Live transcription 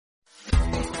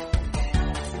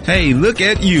Hey, look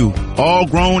at you, all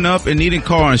grown up and needing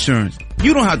car insurance.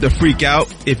 You don't have to freak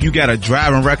out if you got a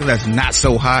driving record that's not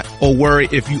so hot or worry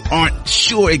if you aren't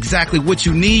sure exactly what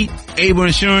you need. Able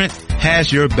Insurance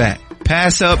has your back.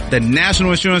 Pass up the national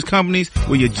insurance companies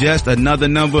where you're just another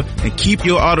number and keep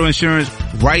your auto insurance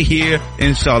right here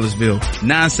in Charlottesville.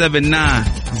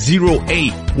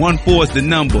 979-0814 is the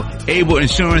number.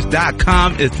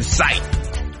 AbleInsurance.com is the site.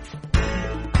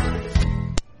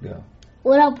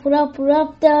 What up,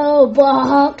 though, Ball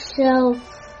Hawk Show.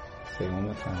 Say it one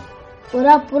more time. What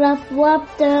up,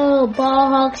 though, Ball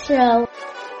Hawk Show.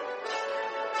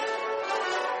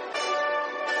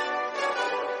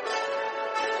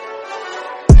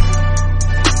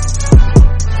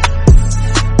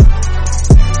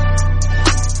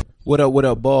 What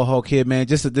up, Ball Hawk here, man.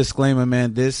 Just a disclaimer,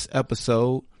 man. This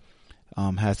episode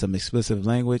has some explicit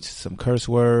language, some curse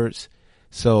words.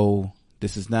 So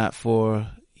this is not for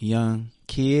young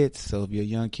kids. So if you're a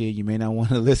young kid, you may not want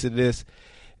to listen to this.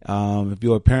 If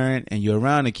you're a parent and you're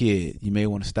around a kid, you may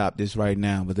want to stop this right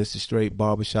now. But this is straight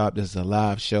barbershop. This is a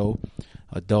live show.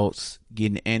 Adults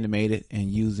getting animated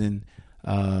and using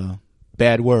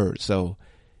bad words. So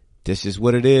this is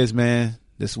what it is, man.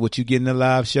 This is what you get in the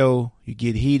live show. You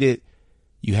get heated.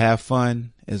 You have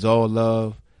fun. It's all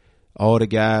love. All the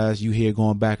guys you hear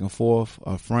going back and forth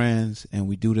are friends, and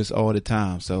we do this all the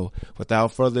time. So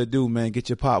without further ado, man, get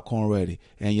your popcorn ready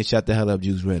and your shut the hell up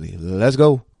juice ready. Let's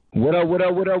go. What up,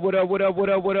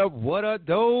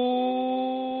 though?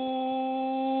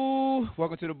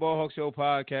 Welcome to the Ball Hawk Show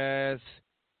podcast.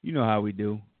 You know how we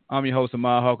do. I'm your host,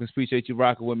 Ahmad Hawkins. Appreciate you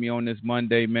rocking with me on this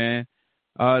Monday, man.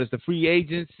 It's the free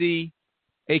agency,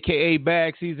 a.k.a.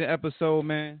 bag season episode,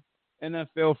 man.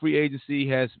 NFL free agency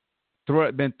has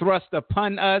been thrust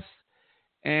upon us,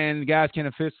 and guys can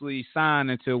officially sign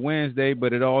until Wednesday,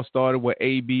 but it all started with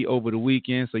AB over the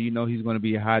weekend, so you know he's going to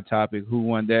be a hot topic. Who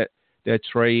won that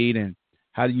trade, and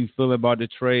how do you feel about the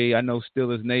trade? I know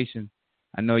Steelers Nation,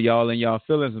 I know y'all and y'all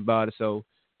feelings about it, so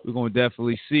we're going to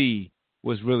definitely see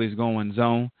what's really going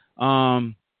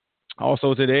on.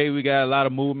 Also today we got a lot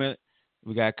of movement.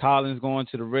 We got Collins going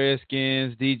to the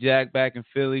Redskins, D-Jack back in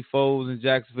Philly, Foles in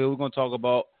Jacksonville. We're going to talk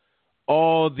about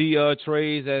all the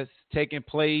trades that's taking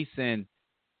place and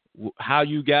how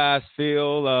you guys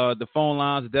feel. The phone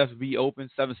lines will definitely be open,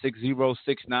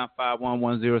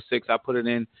 760-695-1106. I put it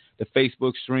in the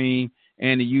Facebook stream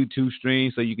and the YouTube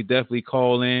stream, so you can definitely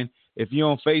call in. If you're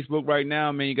on Facebook right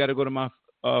now, man, you got to go to my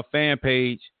fan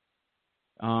page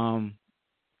because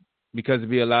there'll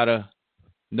be a lot of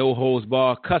no holds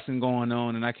bar cussing going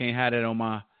on, and I can't have that on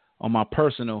my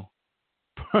personal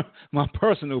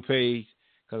page.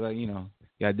 Because,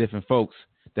 got different folks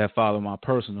that follow my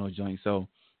personal joint. So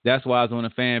that's why I was on the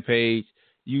fan page.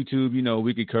 YouTube,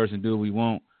 we could curse and do what we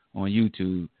want on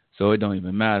YouTube. So it don't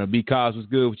even matter. B-Cos was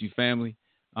good with you, family.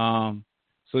 So,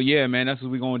 yeah, man, that's what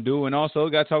we're going to do. And also,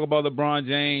 we got to talk about LeBron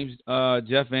James.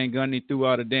 Jeff Van Gundy threw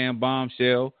out a damn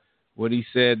bombshell when he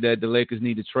said that the Lakers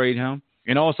need to trade him.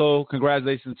 And also,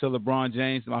 congratulations to LeBron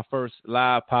James, my first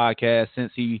live podcast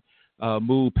since he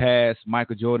moved past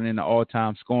Michael Jordan in the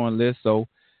all-time scoring list. So,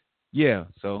 yeah,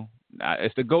 so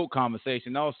it's the GOAT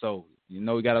conversation also. We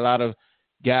got a lot of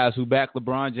guys who back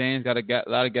LeBron James, got a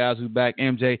lot of guys who back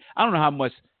MJ. I don't know how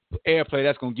much airplay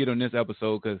that's going to get on this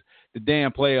episode because the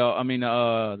damn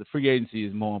the free agency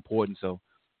is more important. So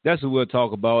that's what we'll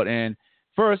talk about. And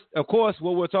first, of course,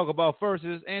 what we'll talk about first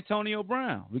is Antonio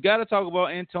Brown. We got to talk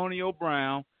about Antonio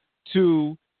Brown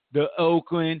to the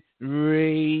Oakland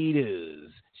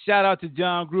Raiders. Shout out to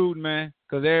John Gruden, man,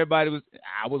 because I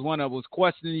was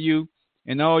questioning you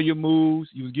and all your moves.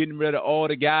 You was getting rid of all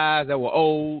the guys that were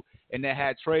old and that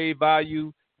had trade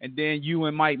value. And then you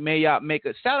and Mike Mayock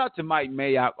shout out to Mike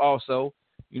Mayock also.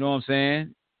 You know what I'm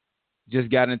saying? Just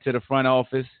got into the front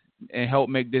office and helped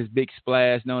make this big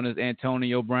splash known as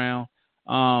Antonio Brown.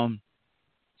 So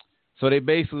they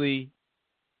basically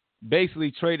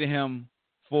traded him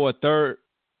for a third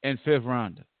and fifth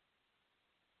rounder.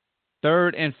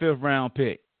 Third and fifth round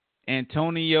pick,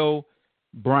 Antonio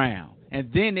Brown.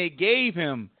 And then they gave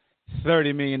him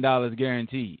 $30 million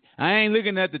guaranteed. I ain't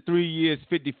looking at the 3 years,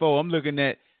 54. I'm looking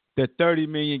at the $30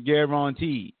 million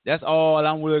guaranteed. That's all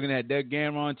I'm looking at, that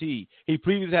guaranteed. He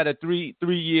previously had a 3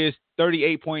 years,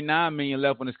 $38.9 million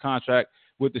left on his contract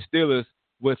with the Steelers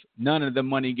with none of the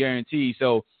money guaranteed.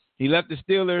 So he left the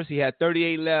Steelers. He had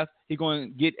 38 left. He's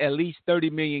going to get at least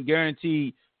 $30 million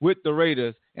guaranteed with the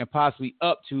Raiders and possibly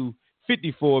up to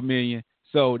 $54 million.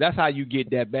 So that's how you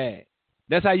get that bag.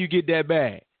 That's how you get that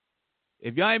bag.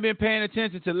 If y'all ain't been paying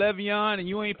attention to Le'Veon and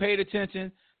you ain't paid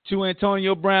attention to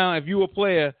Antonio Brown, if you a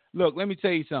player, look, let me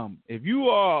tell you something. If you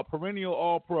are a perennial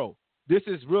All-Pro, this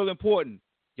is real important.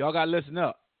 Y'all got to listen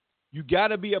up. You got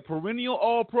to be a perennial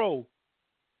All-Pro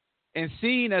and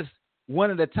seen as one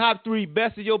of the top 3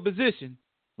 best of your position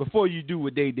before you do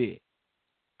what they did.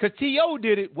 Because T.O.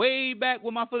 did it way back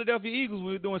with my Philadelphia Eagles.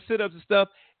 We were doing sit-ups and stuff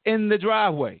in the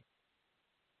driveway.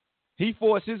 He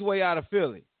forced his way out of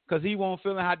Philly because he wasn't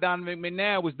feeling how Donovan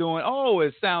McNabb was doing. Oh,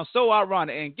 it sounds so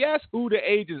ironic. And guess who the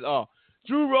agents are?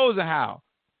 Drew Rosenhaus.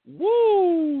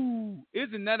 Woo!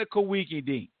 Isn't that a kawinky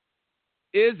dink?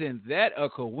 Isn't that a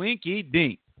kawinky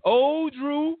dink? Old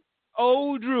Drew.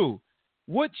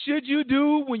 What should you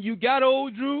do when you got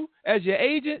old Drew as your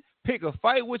agent? Pick a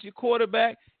fight with your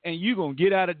quarterback, and you're going to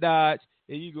get out of Dodge,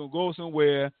 and you're going to go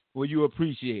somewhere where you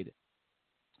appreciate it.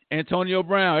 Antonio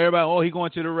Brown, everybody, he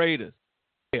going to the Raiders.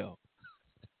 Hell.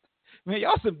 Man,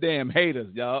 y'all some damn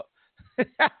haters, y'all.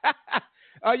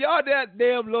 Are y'all that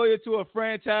damn loyal to a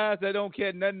franchise that don't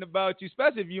care nothing about you,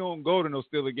 especially if you don't go to no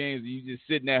Steelers games and you just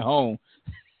sitting at home?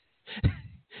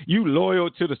 You loyal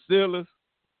to the Steelers?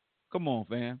 Come on,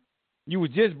 fam. You were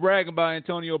just bragging about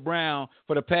Antonio Brown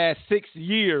for the past 6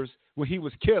 years when he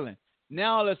was killing.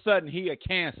 Now all of a sudden he a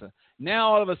cancer.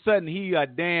 Now all of a sudden he a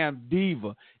damn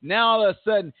diva. Now all of a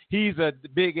sudden he's a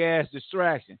big-ass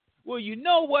distraction. Well, you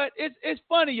know what? It's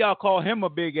funny y'all call him a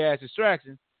big-ass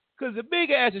distraction because the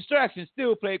big-ass distraction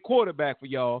still played quarterback for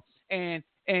y'all, and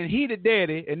he the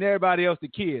daddy and everybody else the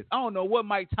kids. I don't know what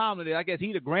Mike Tomlin is. I guess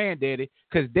he the granddaddy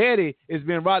because daddy is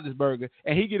Ben Roethlisberger,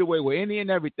 and he get away with any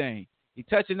and everything. He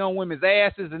touching on women's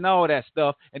asses and all that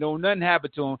stuff, and don't nothing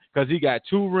happen to him because he got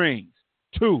 2 rings.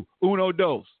 2, uno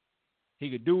dos.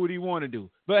 He could do what he want to do.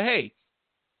 But hey,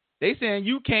 they saying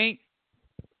you can't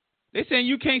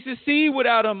succeed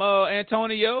without him,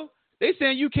 Antonio. They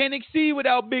saying you can't exceed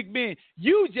without Big Ben.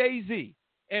 You Jay-Z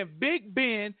and Big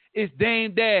Ben is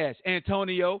Dame Dash,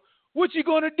 Antonio. What you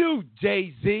gonna do,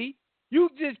 Jay-Z? You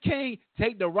just can't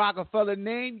take the Rockefeller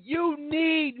name. You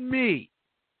need me.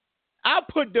 I'll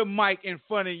put the mic in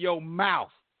front of your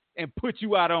mouth and put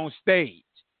you out on stage.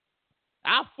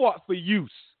 I fought for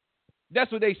use.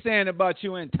 That's what they saying about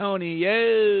you,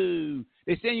 Antonio.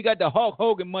 They saying you got the Hulk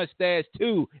Hogan mustache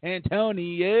too,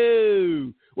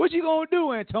 Antonio. What you gonna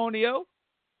do, Antonio?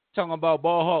 Talking about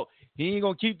Ball Hawk. He ain't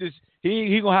gonna keep this.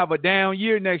 He gonna have a down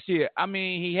year next year. I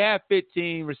mean, he had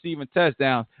 15 receiving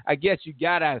touchdowns. I guess you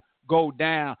gotta go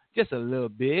down just a little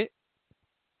bit.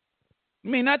 I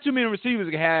mean, not too many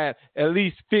receivers can have at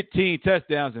least 15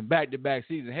 touchdowns in back-to-back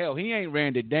seasons. Hell, he ain't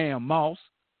ran the damn Moss.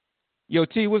 Yo,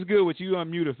 T, what's good with you?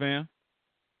 Unmuted, fam.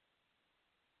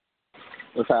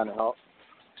 What's happening, Hawk?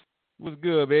 What's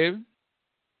good, baby?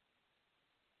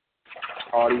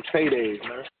 All these paydays,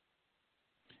 man.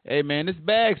 Hey, man, it's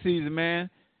bag season, man.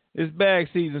 It's bag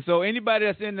season. So anybody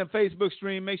that's in the Facebook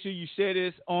stream, make sure you share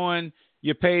this on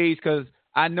your page because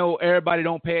I know everybody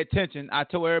don't pay attention. I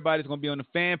told everybody it's going to be on the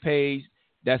fan page.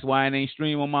 That's why it ain't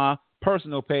stream on my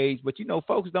personal page. But, you know,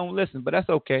 folks don't listen. But that's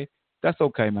okay. That's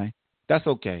okay, man. That's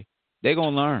okay. They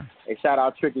going to learn. Hey, shout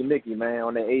out Tricky Nicky, man,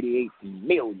 on the 88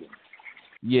 million.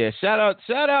 Yeah, shout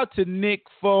out to Nick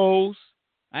Foles.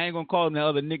 I ain't going to call him the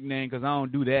other nickname because I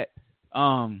don't do that.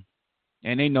 And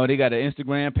they know they got an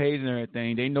Instagram page and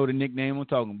everything. They know the nickname I'm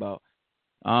talking about.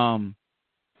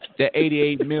 That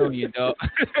 88 million, dog.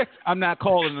 I'm not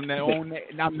calling them that on that,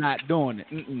 and I'm not doing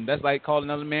it. That's like calling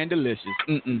another man delicious.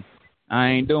 I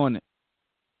ain't doing it.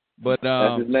 But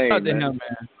that's his name, shout out to man. him,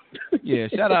 man. Yeah,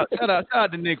 shout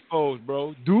out to Nick Foles,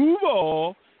 bro.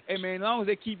 Duval. Hey, man, as long as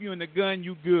they keep you in the gun,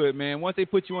 you good, man. Once they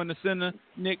put you in the center,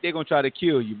 Nick, they're gonna try to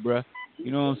kill you, bro.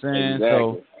 You know what I'm saying? Exactly.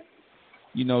 So,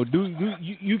 you know,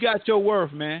 you got your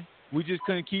worth, man. We just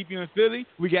couldn't keep you in Philly.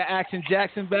 We got Action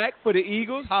Jackson back for the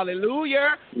Eagles.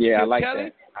 Hallelujah. Yeah, Chip I like Kelly.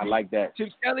 that. I like that. Chip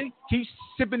Kelly, keep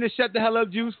sipping the shut the hell up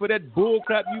juice for that bull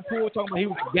crap you pulled, talking about he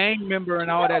was a gang member and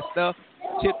all that stuff.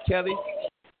 Chip Kelly.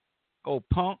 Oh,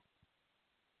 punk.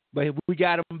 But we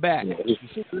got him back.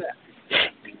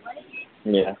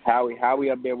 Yeah.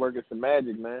 Howie up there working some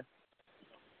magic, man.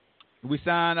 We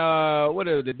signed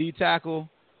the D tackle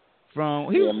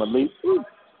from Malik.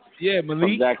 Yeah, Malik.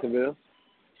 From Jacksonville.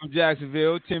 From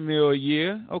Jacksonville, $10 million a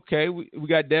year. Okay, we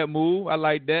got that move. I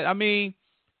like that. I mean,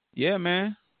 yeah,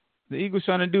 man. The Eagles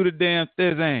trying to do the damn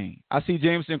thing. I see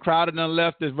Jameson Crowder done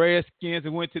left the Redskins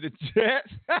and went to the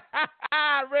Jets.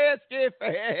 Redskins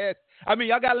fans. I mean,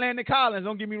 y'all got Landon Collins.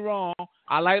 Don't get me wrong.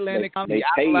 I like Landon Collins.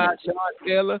 I like Sean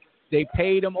Taylor. They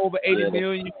paid him over $80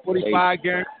 million, 45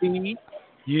 guaranteed.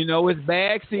 You know it's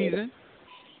bag season.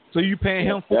 So you paying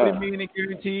him $40 million in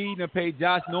guaranteed and pay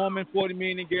Josh Norman $40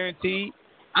 million in guaranteed.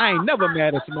 I ain't never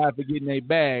mad at somebody for getting their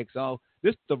bag. So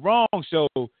this is the wrong show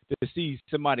to see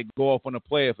somebody go off on a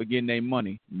player for getting their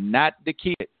money. Not the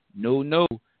kid. No,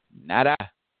 not I.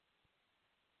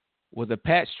 was a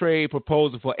patch trade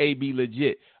proposal for AB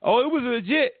legit? Oh, it was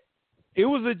legit. It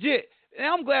was legit. And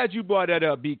I'm glad you brought that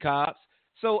up, B Cops.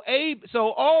 So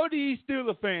all these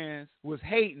Steeler fans was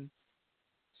hating.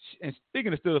 And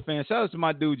speaking of Steeler fans, shout out to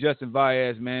my dude Justin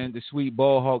Vaez, man, the sweet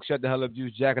ball hawk, shut the hell up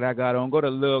juice jacket I got on. Go to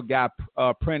Lil Guy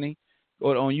Printing. Go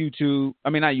on YouTube. I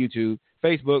mean, not YouTube.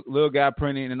 Facebook, Lil Guy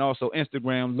Printing, and also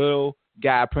Instagram, Lil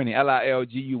Guy Printing,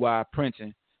 LILGUY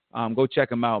Printing. Go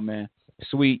check him out, man.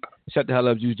 Sweet. Shut the hell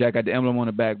up, juice jacket. Got the emblem on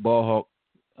the back, ball hawk,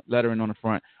 lettering on the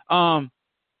front. And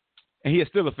he a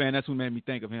Steeler fan. That's what made me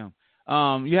think of him.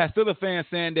 You had Steeler fans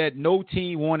saying that no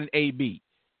team wanted AB.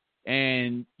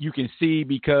 And you can see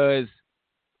because,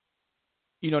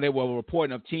 they were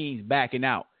reporting of teams backing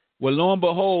out. Well, lo and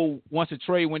behold, once the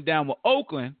trade went down with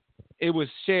Oakland, it was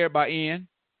shared by Ian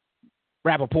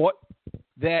Rappaport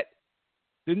that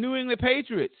the New England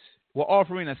Patriots were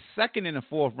offering a second and a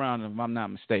fourth round, if I'm not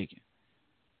mistaken,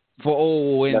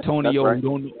 for Antonio. That's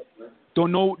right.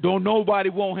 Don't nobody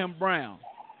want him Brown.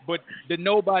 But the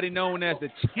nobody known as the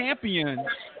champion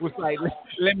was like,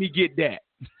 let me get that.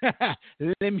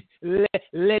 let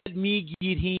me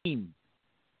get him.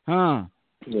 Huh.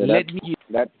 Yeah,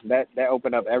 that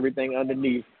opened up everything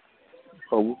underneath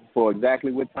for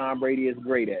exactly what Tom Brady is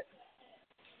great at.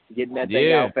 Getting that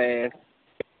thing out fast.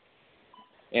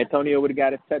 Antonio would have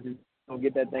got his touches, gonna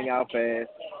get that thing out fast.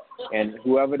 And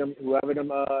whoever them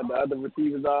the other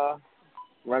receivers are,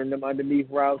 running them underneath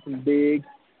routes, some digs,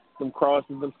 some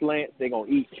crosses, some slants, they're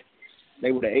gonna eat.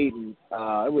 They would have eaten.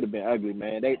 It would have been ugly,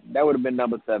 man. That would have been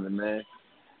number 7, man.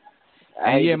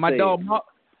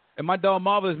 My dog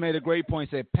Marvelous made a great point.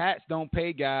 Said Pats don't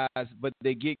pay guys, but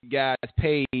they get guys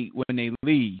paid when they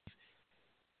leave.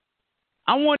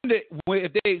 I wonder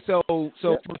if they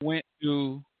went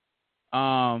to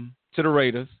the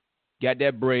Raiders, got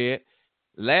that bread.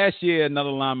 Last year, another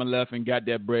lineman left and got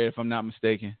that bread, if I'm not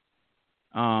mistaken.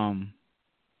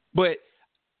 But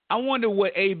I wonder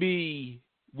what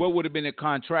would have been a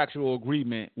contractual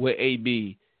agreement with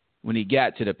AB when he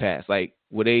got to the Pats? Like,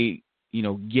 would they,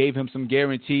 gave him some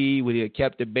guarantee? Would he have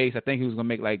kept the base? I think he was going to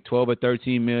make like $12 or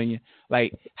 $13 million.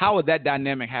 Like, how would that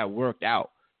dynamic have worked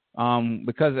out?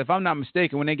 Because if I'm not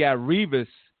mistaken, when they got Revis,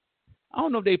 I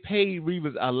don't know if they paid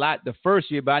Revis a lot the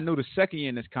first year, but I know the second year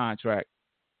in this contract,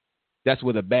 that's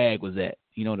where the bag was at.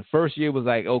 The first year was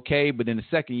like, okay, but then the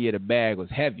second year, the bag was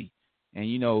heavy. And,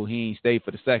 he ain't stayed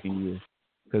for the second year.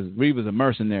 Because Reeves a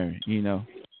mercenary, He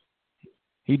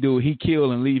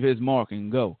kill and leave his mark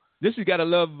and go. This we gotta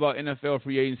love about NFL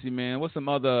free agency, man. What's some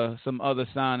other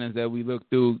signings that we look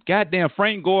through? Goddamn,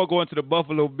 Frank Gore going to the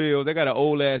Buffalo Bills. They got an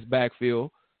old ass backfield.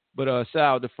 But shout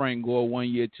out to Frank Gore, 1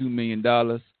 year, $2 million.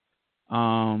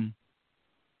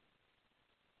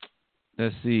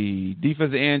 Let's see.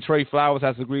 Defensive end Trey Flowers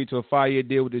has agreed to a 5-year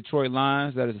deal with Detroit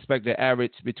Lions that is expected to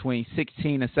average between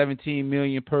 $16 and $17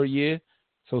 million per year.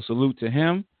 So salute to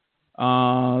him.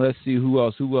 Let's see who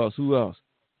else.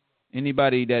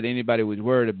 Anybody was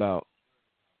worried about.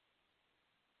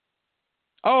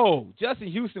 Oh, Justin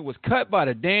Houston was cut by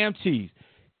the damn Chiefs.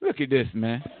 Look at this,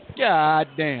 man. God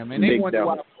damn, man. They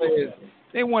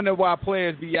wonder why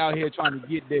players be out here trying to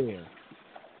get there.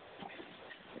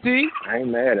 See? I ain't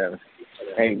mad at him.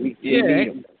 Hey, we need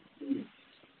him.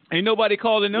 Ain't nobody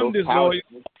calling them disloyal.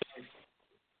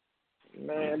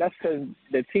 Man, that's because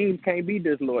the team can't be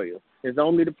disloyal. It's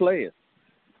only the players.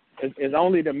 It's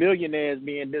only the millionaires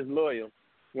being disloyal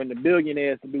when the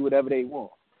billionaires can do whatever they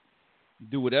want.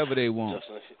 Do whatever they want.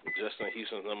 Justin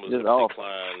Houston's numbers have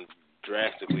declined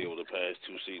drastically over the past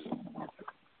 2 seasons.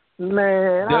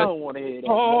 Man, I don't want to hear that.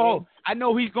 Oh, I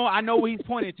know what he's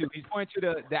pointing to. He's pointing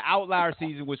to the outlier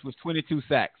season, which was 22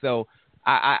 sacks. So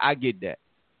I get that.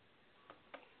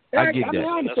 I get that.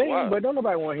 I understand, but don't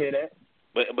nobody want to hear that.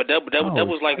 But that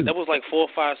was like 4 or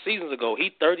 5 seasons ago.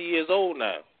 He's 30 years old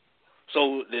now,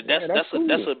 so that's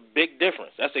a big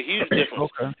difference. That's a huge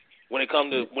difference when it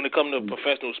comes to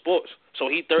professional sports. So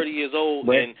he's 30 years old,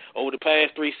 and over the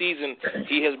past 3 seasons,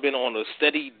 he has been on a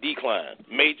steady decline,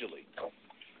 majorly.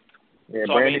 Yeah,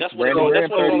 so Brandon, that's what it's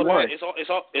all about.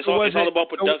 It's all about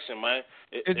production, man.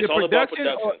 It's all about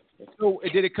production. So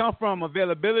did it come from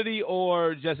availability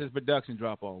or just his production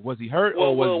drop off? Was he hurt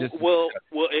or was it just?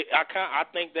 I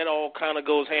think that all kind of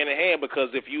goes hand in hand, because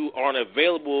if you aren't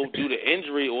available due to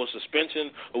injury or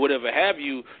suspension or whatever have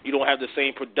you, you don't have the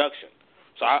same production.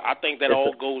 So I think that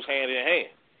all goes hand in hand.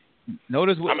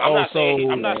 Notice what I'm not saying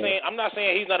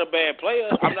he's not a bad player.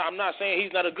 I'm not saying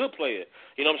he's not a good player.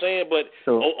 You know what I'm saying? But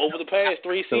over the past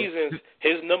 3 seasons,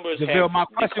 his numbers have my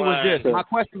question declined.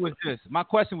 My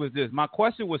question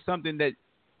was something that,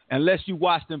 unless you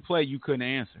watched him play, you couldn't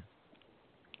answer.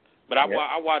 But I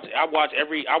watch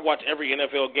every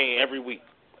NFL game every week.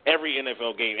 Every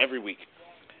NFL game every week,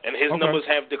 and his numbers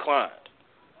have declined.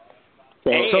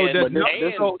 And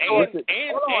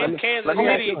Kansas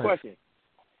City.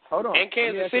 Hold on. And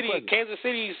Kansas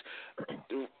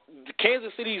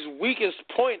City's weakest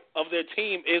point of their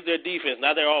team is their defense,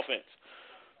 not their offense.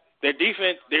 Their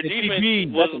defense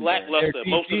was lackluster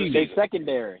most of the season.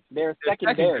 They're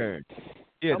secondary.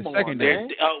 Yeah, the secondary.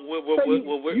 When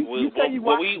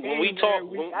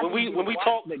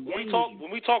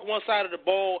we talk one side of the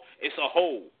ball, it's a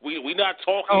hole. We not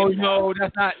talking. Oh no,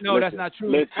 that's not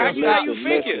true. How you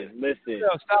figure? Listen.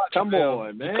 Come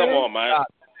on, man. Come on, man.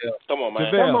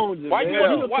 Why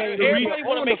everybody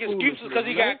want to make excuses because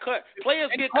he got cut?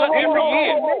 Players get cut every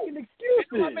year.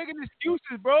 You're not making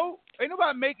excuses, bro. Ain't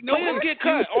nobody making no Players get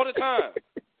cut all the time.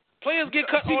 Players get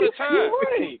cut all the time. You're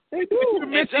right. They do.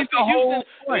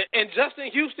 And Justin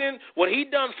Houston, what he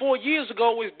done 4 years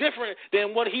ago was different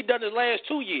than what he done the last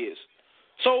 2 years.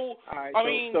 So that's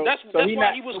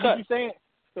why he was cut.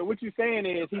 What you saying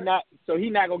is he's not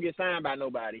gonna get signed by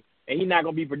nobody, and he's not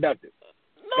gonna be productive.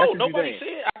 No, nobody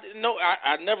said.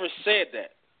 I never said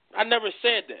that.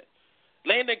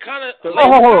 Landon Collins is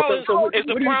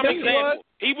the prime example.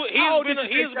 He's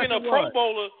been a Pro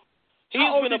Bowler.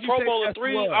 He's been a Pro Bowler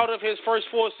 3 out of his first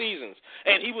 4 seasons,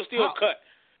 and he was still cut.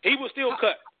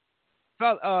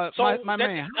 My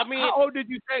man, how old did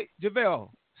you say, JaVale?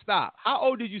 Stop. How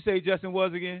old did you say Justin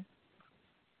was again?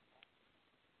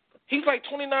 He's like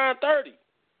 29, 30.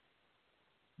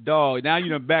 Dog, now you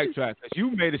done backtrack. You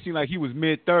made it seem like he was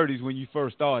mid-30s when you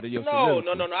first started. No.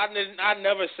 I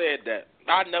never said that.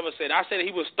 I said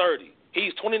he was 30.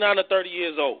 He's 29 or 30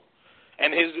 years old.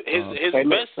 And his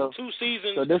best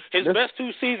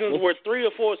 2 seasons were 3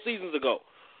 or 4 seasons ago.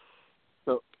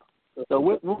 So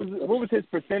what was his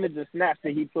percentage of snaps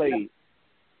that he played?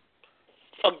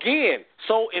 Again,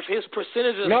 so if his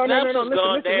percentage of snaps has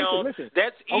gone down,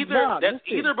 that's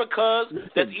either because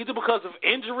of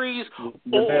injuries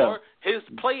or his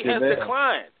play has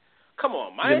declined. Come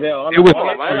on, man. It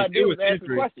was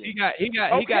injury. He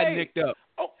got nicked up.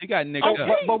 He got nicked up.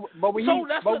 But when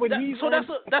that's a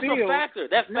factor.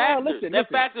 That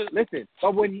factor. Listen.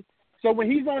 But when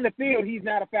he's on the field, he's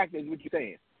not a factor. Is what you're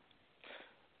saying?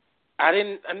 I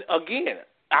didn't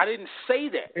say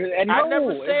that. I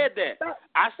never said that.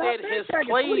 I said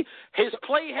his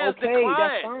play has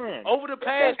declined over the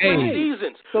past 3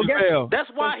 seasons. So that's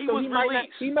why he was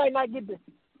released. He might not get the.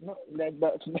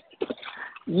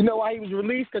 You know why he was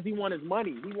released? Because he want his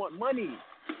money. He want money.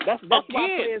 That's why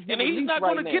players get released. He's not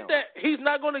going to get that. He's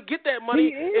not going to get that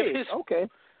money if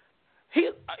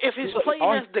his play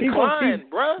has declined,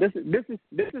 bro. This is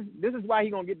why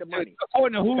he's gonna get the money.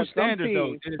 According to whose standards,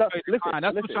 though? That's what we're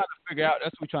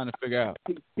trying to figure out.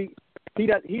 He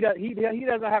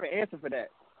doesn't have an answer for that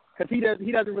because he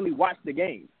doesn't really watch the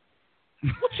game.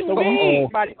 What you mean?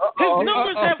 His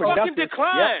numbers have fucking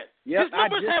declined. His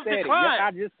numbers have declined.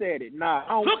 I just said it. Nah, I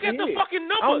don't look at the fucking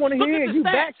numbers. I don't want to hear it. You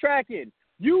backtracking.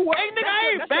 I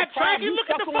ain't backtracking. Look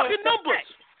at the fucking numbers.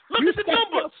 Look at the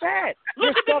numbers.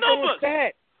 Look at the numbers.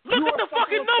 Look at the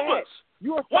fucking numbers.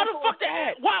 Why the fuck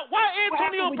that? Why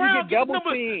Antonio Brown get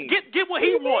numbers? Get what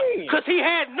he wants? Because he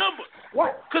had numbers.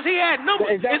 What? Because he had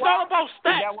numbers. It's all about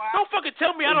stats. Don't fucking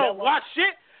tell me I don't watch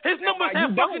shit. His numbers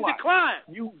have fucking declined.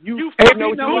 You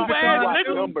fucking bad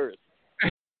numbers.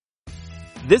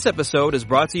 This episode is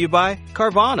brought to you by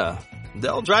Carvana.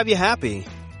 They'll drive you happy.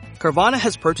 Carvana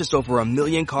has purchased over 1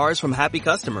 million cars from happy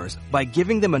customers by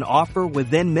giving them an offer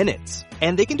within minutes.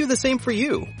 And they can do the same for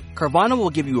you. Carvana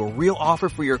will give you a real offer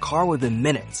for your car within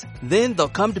minutes. Then they'll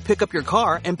come to pick up your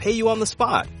car and pay you on the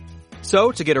spot.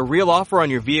 So to get a real offer on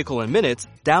your vehicle in minutes,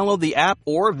 download the app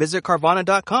or visit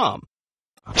Carvana.com.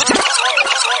 His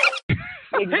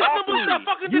numbers have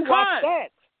fucking declined.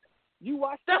 You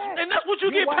watch that. And that's what you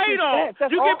get paid on.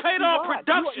 You get paid on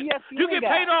production. You get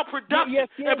paid on production.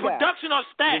 And production on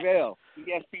stats.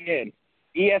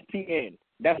 ESPN.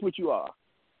 That's what you are.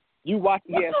 You watch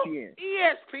ESPN.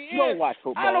 ESPN. You don't watch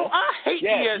football. I hate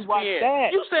ESPN. You watch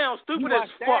that. You sound stupid as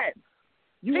fuck.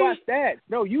 You watch that.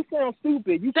 No, you sound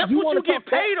stupid. That's what you get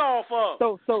paid off of.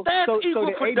 Stats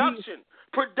equal production.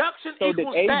 Production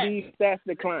equals stats. Stats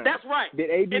decline. That's right. Did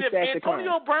AB and if stats decline?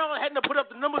 Antonio Brown hadn't put up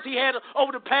the numbers he had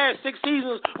over the past 6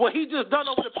 seasons, what he just done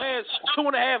over the past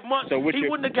 2.5 months, he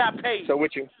wouldn't have got paid. So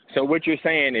what you're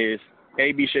saying is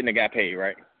AB shouldn't have got paid,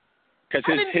 right? Because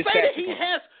I didn't say that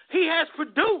he has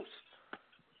produced.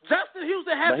 Justin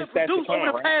Houston hasn't produced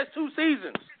over the past 2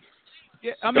 seasons.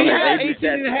 Yeah, I mean, he had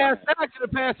 18.5 sacks in the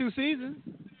past 2 seasons.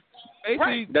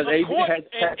 Right. Does AB has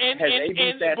AB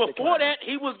and before that,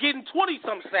 he was getting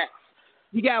 20-some sacks.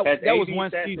 He got That's that was AD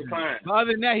one stats season. decline. But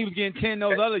other than that, he was getting 10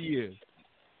 those other years.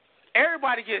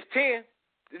 Everybody gets 10.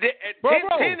 10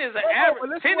 is an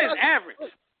average. 10 is average.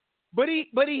 But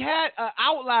he had an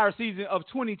outlier season of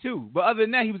 22. But other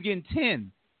than that, he was getting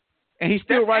 10, and he's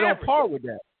still right average. On par with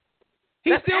that.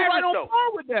 He's that's still average, right on though.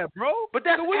 par with that, bro. But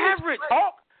that's average,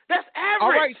 Hawk. That's average.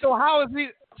 All right. So how is he?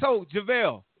 So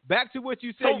JaVale, back to what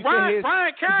you said. So Ryan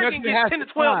Kerrigan gets 10 to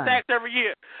 12 sacks every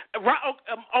year.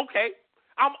 Okay,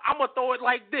 I'm gonna throw it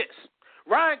like this.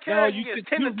 Ryan Kerrigan gets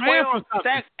 10 to 12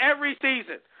 sacks every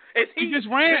season. You just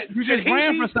ran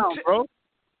for something, bro.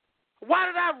 Why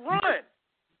did I run?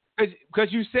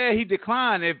 Because you said he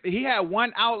declined. If he had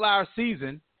one outlier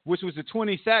season, which was the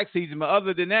 20-sack season, but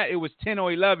other than that, it was 10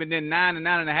 or 11, then 9 and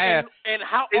 9.5. And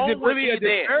how old was he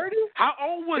then? How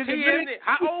old was he then?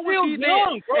 How old was he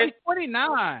then? He's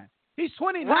 29. He's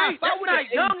 29. Right. That's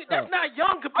not young. That's not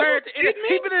young compared to anything.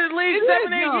 He's been in the league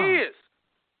 7-8 years.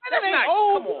 That ain't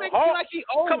old. Come on, Hawk. Like he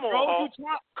old, come on, bro. Hawk.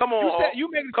 Come on, Hawk. You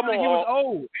make it sound like he was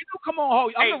old. Ain't no come on,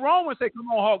 Hawk. I'm the wrong one to say come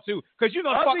on, Hawk, too. Because you know,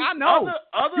 I know.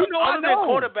 Other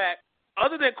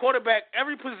than quarterback,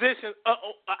 every position,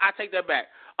 I take that back.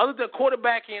 Other than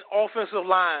quarterback and offensive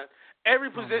line,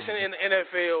 every position in the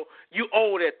NFL, you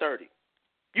old at 30.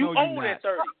 You old at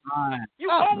 30. You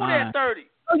old at 30.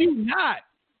 No, you're not.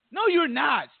 No, you're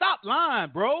not. Stop lying,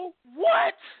 bro.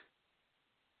 What?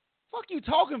 Fuck you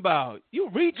talking about? You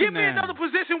reaching Give me another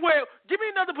position where 30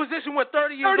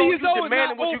 years 30 old years you old is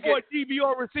demanding not what old you for get. a DB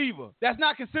or receiver. That's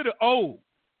not considered old.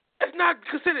 It's not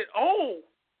considered old.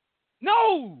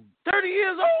 No. 30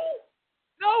 years old?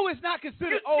 No, it's not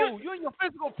considered old. You're in your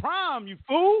physical prime, you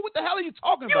fool. What the hell are you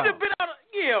talking about? You'd have been out of,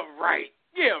 yeah, right.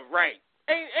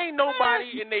 Ain't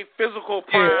nobody in their physical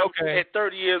prime at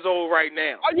 30 years old right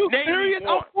now. Are you serious?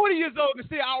 I'm 40 years old and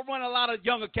still outrun a lot of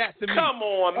younger cats than me. Come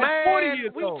on, man. 40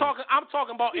 years old. I'm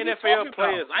talking about NFL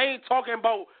players. I ain't talking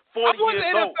about 40 years old. I wasn't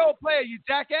an NFL player, you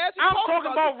jackass. I'm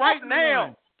talking about right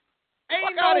now.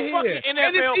 Ain't no fucking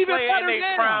NFL player in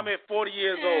their prime at 40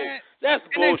 years old. That's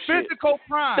bullshit. In their physical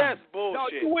prime. That's bullshit. No,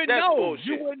 you wouldn't know. Bullshit.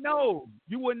 You wouldn't know.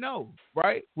 You wouldn't know,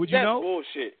 right? Would you know? That's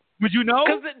bullshit. Would you know?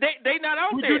 Because they not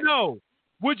out there. Would you know?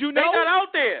 Would you know? They not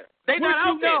out there. They not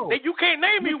out there. You can't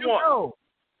name me one. Know?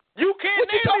 You can't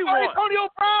name me one.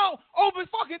 Antonio Brown over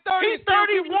fucking 30. He's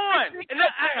 31, and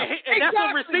that's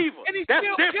a receiver. That's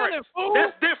different.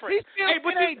 That's different. Hey,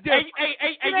 but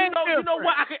you know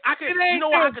what? I can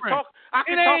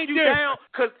talk you down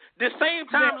because the same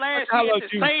time last year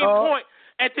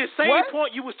at the same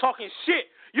point you was talking shit.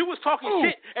 You was talking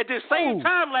shit at the same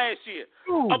time last year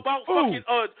about fucking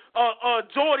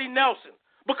Jordy Nelson.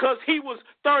 Because he was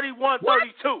 31,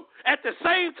 32. At the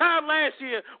same time last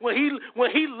year when he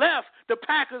left the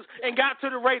Packers and got to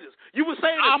the Raiders. You were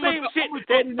saying the same shit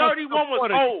that 31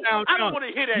 was old. I don't want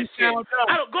to hear that shit.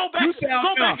 Go back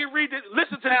and read it.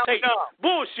 Listen to the tape.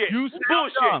 Bullshit. You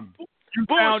sound dumb. You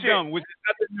sound dumb, which is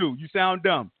nothing new. You sound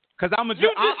dumb. Because I'm a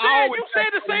You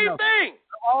said the same thing.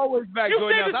 Always back. You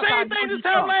said the same thing this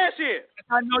time last year. That's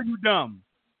how I know you dumb.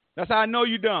 That's how I know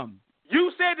you dumb.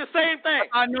 You said the same thing.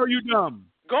 I know you dumb.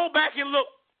 Go back and look.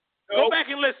 Go back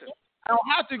and listen. I don't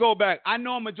have to go back. I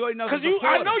know a majority of because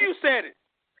I know you said it.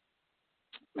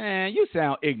 Man, you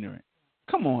sound ignorant.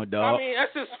 Come on, dog. I mean,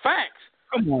 that's just facts.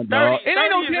 Come on, dog. 30 is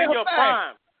in your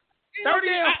prime. 30.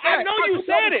 I know you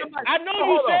said it. I know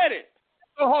you said it.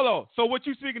 So hold on. So what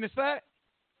you speaking is fact?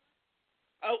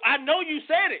 Oh, I know you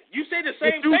said it. You said the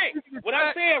same thing. What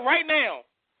I'm saying right now.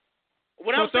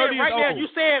 You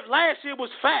said last year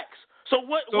was facts. So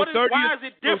why is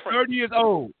it different? So 30 is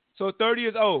old. So 30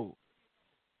 is old.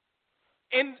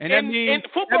 In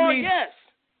football, yes.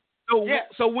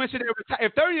 So when should they retire?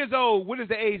 If 30 years old, what is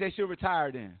the age they should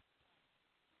retire then?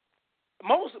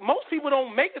 Most people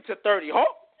don't make it to 30. Huh?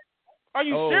 Are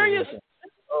you serious?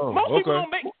 Most people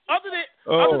don't make other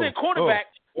than quarterback.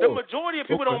 The majority of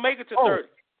people don't make it to 30.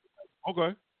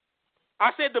 Okay.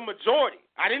 I said the majority.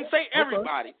 I didn't say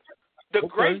everybody. The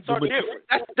greats are different.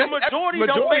 The majority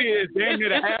don't make it.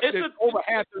 It's over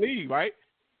half the league, right?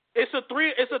 It's a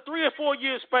 3 or 4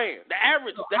 year span. The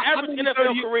average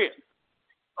NFL career.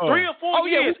 3 or 4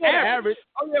 years. Average.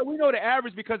 Oh yeah, we know the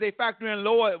average because they factor in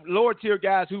lower tier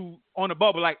guys who on the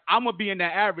bubble. Like I'm gonna be in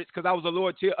that average because I was a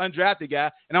lower tier undrafted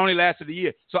guy and I only lasted a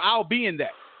year, so I'll be in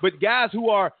that. But guys who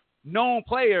are known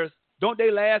players, don't they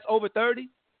last over 30?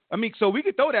 I mean, so we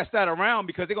can throw that stat around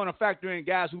because they're going to factor in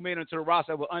guys who made it into the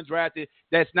roster were undrafted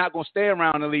that's not going to stay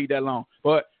around the league that long.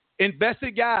 But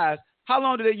invested guys, how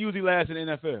long do they usually last in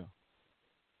the NFL?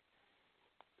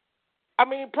 I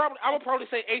mean, I would probably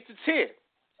say 8 to 10.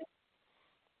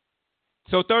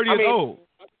 So 30 is old.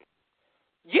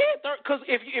 Yeah, because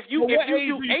if you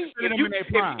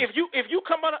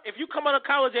come out of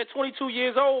college at 22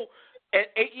 years old,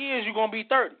 at 8 years you're gonna be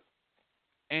 30.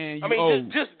 And I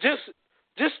mean, just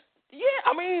yeah.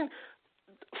 I mean,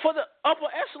 for the upper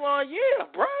echelon, yeah,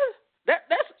 bro.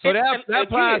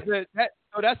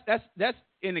 That's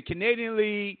in the Canadian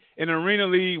League, in the Arena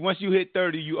League. Once you hit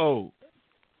 30, you old.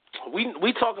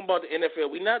 We talking about the NFL.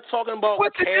 We're not talking about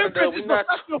Canada. We're not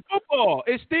professional football.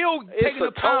 It's still taking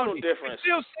a total difference. It's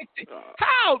still 60.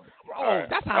 How? Bro,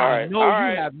 that's how I know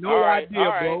you have no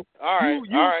idea, bro. All right.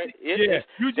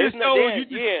 There's no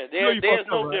difference.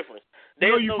 You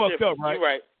know you fucked up, right? You're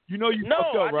right. You know you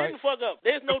fucked up, right? No, I didn't fuck up.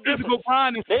 There's no difference. Physical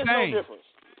grind is the same. No difference.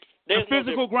 The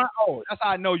physical grind. Oh, that's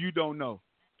how I know you don't know.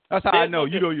 That's how I know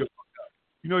you know you're fucked up.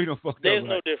 You know you don't fucked up. There's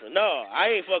no difference. No, I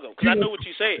ain't fucked up because I know what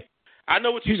you said. I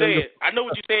know what you said.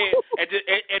 At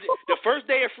the first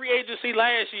day of free agency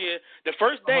last year, the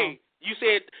first day, you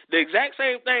said the exact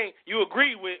same thing you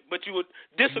agree with, but you were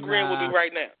disagreeing with me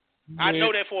right now. Yeah. I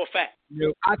know that for a fact.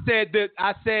 Yeah. I said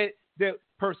the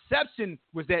perception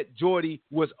was that Jordy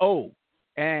was old.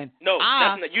 And no,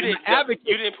 you didn't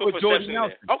put perception in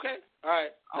there. Okay. All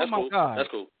right. That's cool. God. That's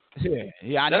cool.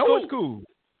 Yeah, I know it's cool.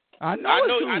 I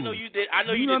know you did. I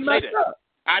know you didn't say that. Up.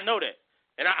 I know that.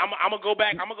 And I'm gonna go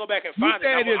back. I'm gonna go back and find it.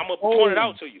 I'm gonna point it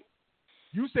out to you.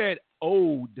 You said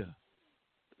old.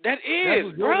 That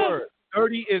is, bro.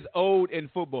 30 is old in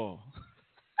football.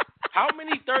 How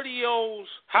many 30-year-olds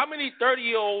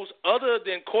other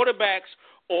than quarterbacks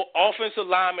or offensive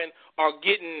linemen are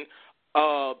getting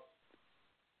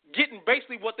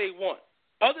basically what they want?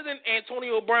 Other than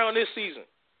Antonio Brown this season.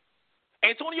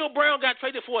 Antonio Brown got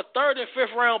traded for a 3rd and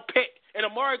 5th round pick. And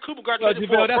Amari Cooper got traded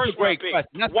for a first-round pick.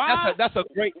 Why? That's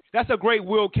a great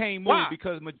Will Kane move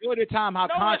because majority of the time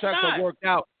contracts are worked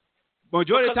out.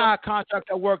 Majority of the time contracts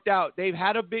are worked out. They've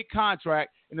had a big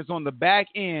contract and it's on the back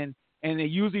end, and they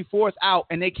usually force out,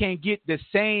 and they can't get the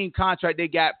same contract they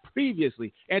got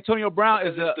previously. Antonio Brown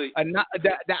is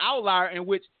the outlier in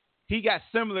which he got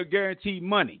similar guaranteed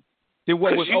money than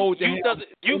what was owed to him.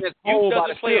 Youth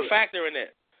doesn't play a factor in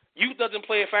that. Youth doesn't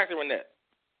play a factor in that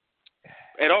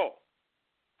at all.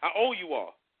 How old you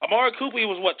are. Amari Cooper, he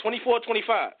was, 24,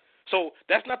 25. So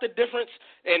that's not the difference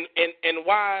in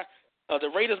why the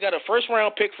Raiders got a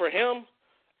first-round pick for him,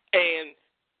 and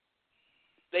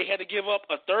they had to give up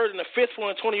a 3rd and a 5th for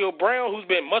Antonio Brown, who's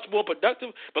been much more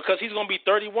productive because he's going to be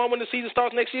 31 when the season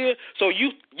starts next year. So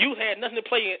you had nothing to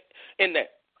play in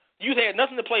that. You had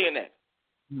nothing to play in that.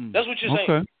 That's what you're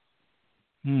saying.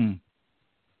 Okay.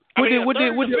 What did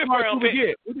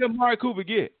Amari Cooper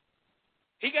get?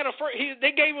 He got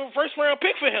they gave him a first-round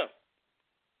pick for him.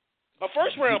 A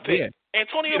first-round pick. Yeah.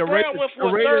 Antonio Brown went for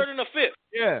a 3rd and a 5th.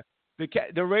 Yeah.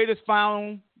 The Raiders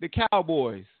found the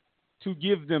Cowboys to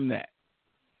give them that.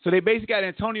 So they basically got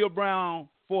Antonio Brown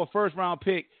for a first-round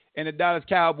pick, and the Dallas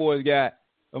Cowboys got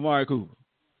Amari Cooper.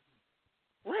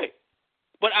 Right.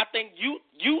 But I think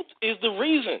youth is the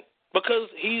reason. Because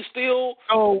he's still.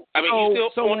 When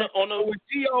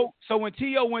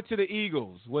T.O. went to the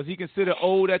Eagles, was he considered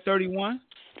old at 31?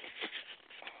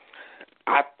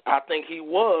 I think he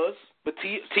was, but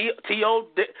T.O.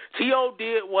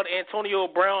 did what Antonio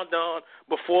Brown done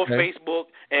before Facebook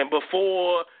and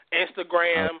before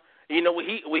Instagram.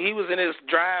 When he was in his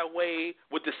driveway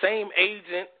with the same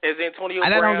agent as Antonio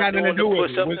Brown doing the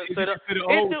push-ups and sit-ups.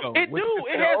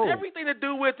 It has everything to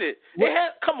do with it.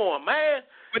 Come on, man.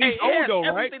 But he's old, though,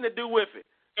 right? Everything to do with it.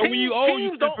 So when you old,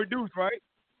 you can produce, right?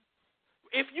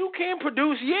 If you can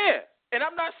produce, yeah. And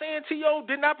I'm not saying T.O.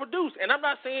 did not produce. And I'm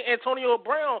not saying Antonio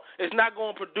Brown is not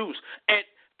going to produce at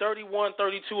 31,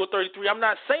 32, or 33. I'm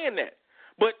not saying that.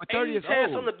 But age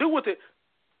has something to do with it.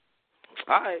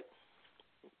 All right.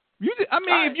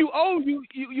 If you old, you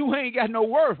ain't got no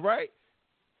worth, right?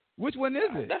 Which one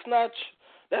is it? That's not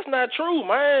true,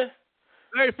 man.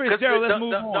 Larry Fitzgerald, let's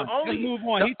move on.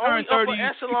 He turned 30. He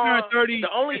turned 30 in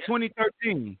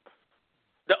 2013.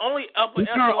 The only upper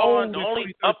echelon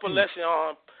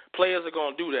players are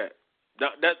gonna do that.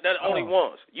 That only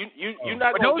ones. You're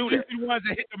not gonna do that. Those are the ones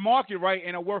that hit the market right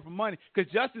and are worth money.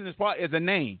 Because Justin is a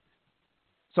name.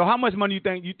 So how much money you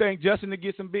think Justin to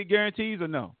get some big guarantees or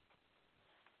no?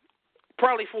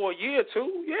 Probably for a year or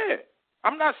two. Yeah.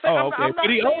 I'm not saying. I'm not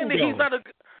saying that he's not a.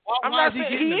 I'm not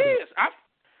saying he is.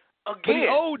 Again,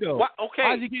 old though.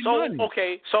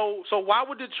 So why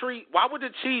would the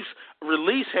Chiefs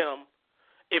release him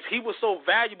if he was so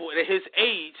valuable at his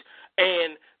age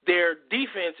and their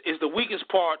defense is the weakest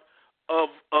part of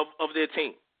their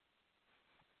team?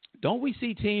 Don't we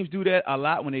see teams do that a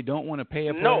lot when they don't want to pay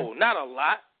a player? No, not a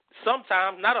lot.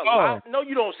 Sometimes, not a lot. No,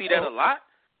 you don't see that a lot.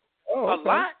 A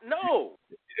lot? No.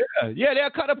 Yeah, they'll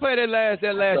cut a play that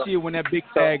last year when that big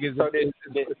tag is.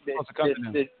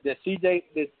 Did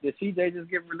CJ just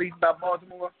get released by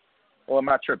Baltimore, or am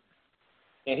I tripping?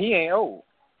 And he ain't old.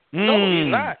 No,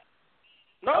 he's not.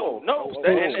 No.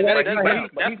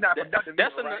 He's not productive.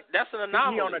 That's an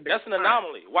anomaly. That's an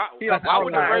anomaly. Why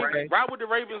would the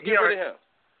Ravens get rid of him?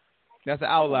 That's an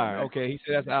outlier. Okay, he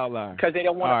said that's an outlier. Because they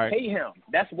don't want to pay him.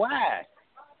 That's why.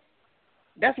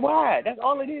 That's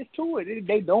all it is to it.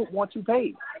 They don't want to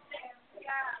pay.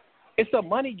 It's a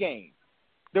money game.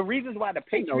 The reasons why the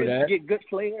Patriots get good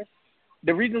players,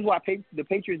 the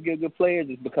Patriots get good players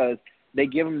is because they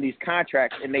give them these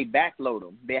contracts and they backload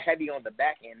them. They're heavy on the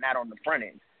back end, not on the front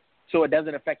end. So it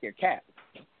doesn't affect their cap,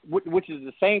 which is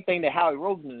the same thing that Howie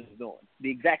Roseman is doing,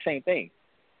 the exact same thing.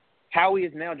 Howie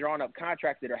is now drawing up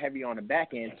contracts that are heavy on the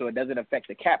back end, so it doesn't affect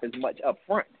the cap as much up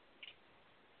front.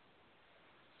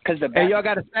 Hey, y'all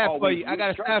got a stat for you. I got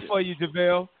a stat for you,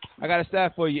 JaVale. I got a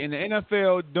stat for you. In the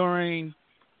NFL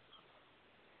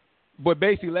but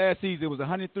basically last season it was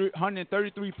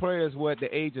 133 players were at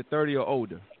the age of 30 or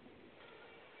older.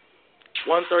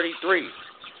 133.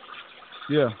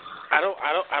 Yeah. I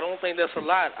don't think that's a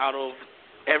lot out of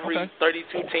every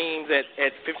 32 teams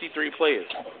at 53 players.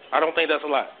 I don't think that's a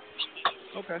lot.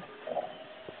 Okay.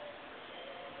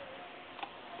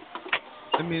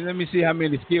 Let me see how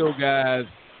many skilled guys.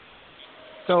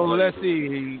 So let's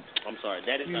see. I'm sorry.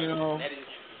 That is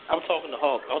I'm talking to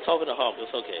Hawk. It's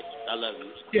okay. I love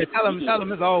you. Yeah, tell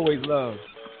him it's always love.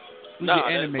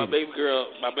 My baby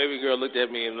girl looked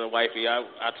at me and the wifey. I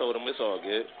told him it's all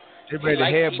good. He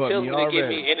tells me to give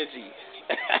me energy.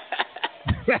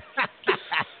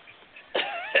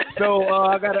 So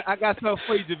I got something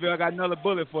for you, JaVale. I got another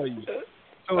bullet for you.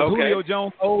 So Julio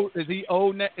Jones old? Is he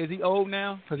old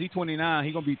now? Because he's 29.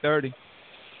 He's gonna be 30.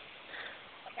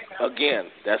 Again,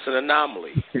 that's an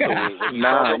anomaly. You can't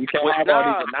have all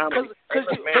these anomalies.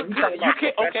 You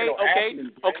can't.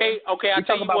 Okay. I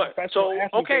tell you what. So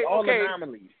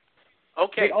anomalies.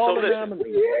 Okay, so listen.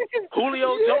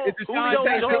 Julio Jones.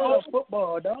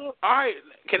 Football, dog. All right.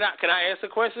 Can I answer a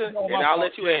question? I'll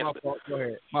let you answer. Go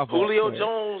ahead. Julio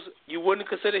Jones, you wouldn't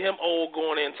consider him old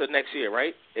going into next year,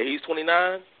 right? And he's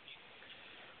 29.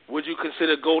 Would you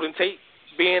consider Golden Tate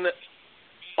being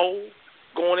old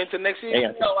going into next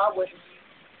year? No, I wouldn't.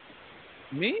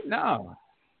 Me? No.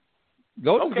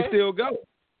 Golden can still go.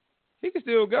 He can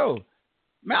still go.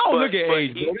 Man, I don't look at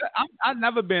age, bro. I've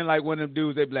never been like one of them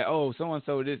dudes that be like, oh,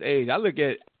 so-and-so this age. I look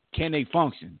at, can they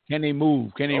function? Can they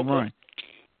move? Can they run?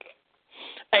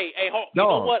 Hey, Hawk, you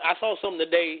know what? I saw something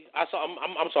today.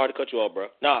 I'm sorry to cut you off, bro.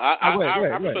 No, I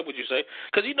respect what you say.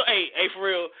 Because, hey, for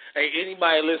real, hey,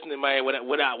 anybody listening, man, when I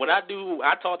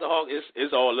talk to Hawk,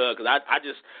 it's all love. Because I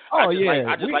just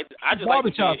like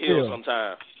to be here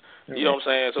sometimes. You know what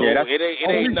I'm saying? So it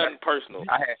ain't nothing personal.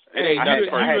 It ain't nothing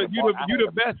personal. You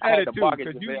the best at it, too.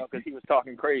 Because he was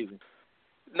talking crazy.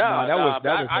 No, that was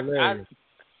hilarious.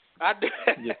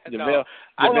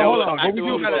 Hold on.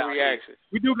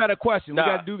 We do got a question. We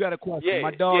got a question. Yeah,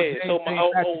 my dog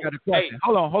got a question.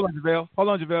 Hold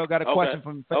on, JaVale. Got a question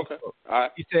from Facebook. Okay. All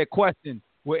right. He said, question,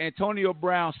 will Antonio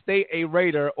Brown stay a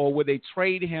Raider or will they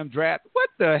trade him draft? What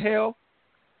the hell?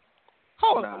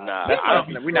 Hold on.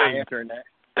 We're not answering that.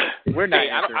 We're not.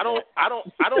 I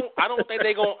don't think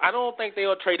they going. I don't think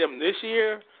they'll trade him this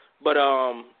year. But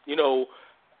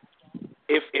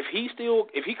if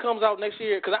he comes out next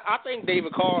year, because I think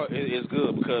David Carr is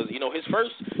good because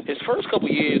his first couple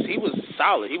years he was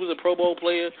solid. He was a Pro Bowl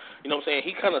player. You know what I'm saying?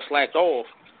 He kind of slacked off.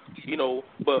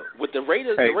 But with the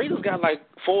Raiders, the Raiders got like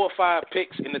 4 or 5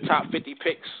 picks in the top 50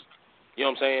 picks. You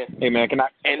know what I'm saying? Hey man, can I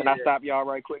stop y'all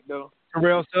right quick though?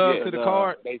 Terrell Suggs to the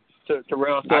Card.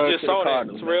 Terrell Suggs I just saw that.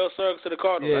 Terrell Suggs to the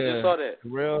Cardinals. I just saw that.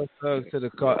 Terrell Suggs to the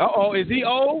Cardinals. Oh, is he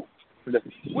old?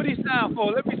 What did he sign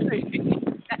for? Let me see.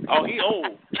 Oh, he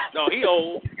old. No, he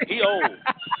old. He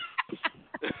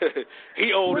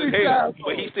old as hell,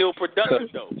 but he's still productive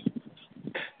though.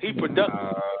 He productive.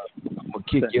 I'm gonna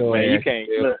kick your ass. Man, you can't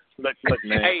look,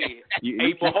 man. Hey, you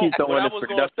keep throwing this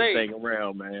productive thing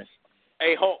around, man.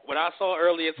 Hey, Hawk, what I saw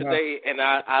earlier today, and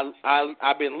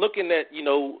I've been looking at,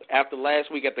 after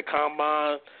last week at the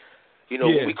Combine,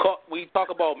 we talk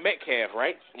about Metcalf,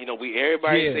 right?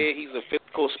 Everybody said he's a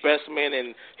physical specimen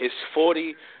and his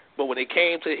 40, but when it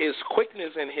came to his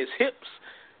quickness and his hips,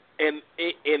 and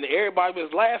everybody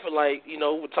was laughing like,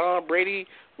 with Tom Brady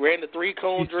ran the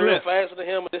 3-cone drill faster than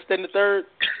him, and this, that, and the third.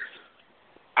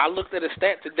 I looked at a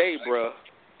stat today, bro.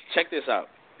 Check this out.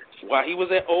 While he was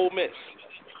at Ole Miss,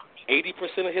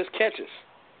 80% of his catches,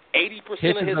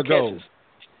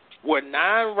 were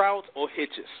 9 routes or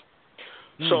hitches.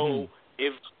 Mm-hmm. So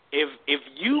if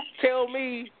you tell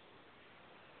me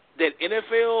that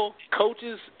NFL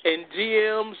coaches and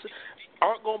GMs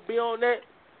aren't going to be on that,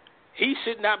 he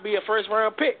should not be a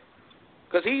first-round pick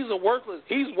because he's worthless.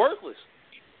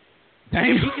 Damn.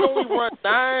 If he can only run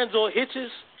nines or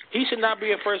hitches, he should not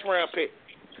be a first-round pick.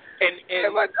 And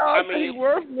I mean, he's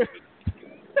worthless.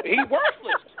 He's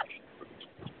worthless.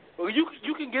 Well, you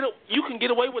can get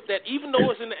away with that even though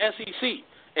it's in the SEC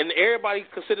and everybody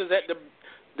considers that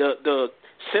the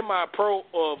semi-pro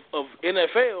of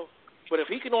NFL. But if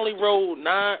he can only run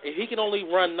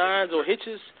nines or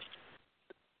hitches,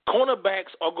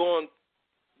 cornerbacks are going to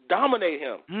dominate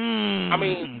him. I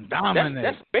mean,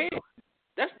 that's big.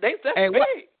 That's big.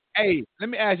 Hey, let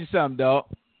me ask you something, dog.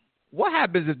 What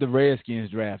happens if the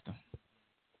Redskins draft him?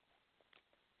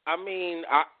 I mean,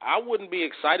 I wouldn't be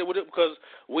excited with it because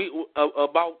we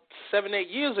about 7-8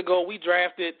 years ago we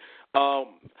drafted the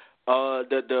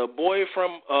boy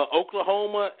from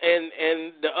Oklahoma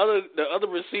and the other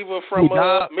receiver from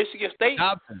Michigan State.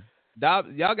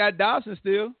 Dobson. Y'all got Dobson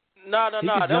still? No,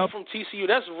 that's from TCU.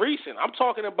 That's recent. I'm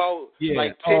talking about 10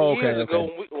 years ago.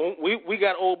 We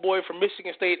got old boy from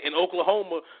Michigan State and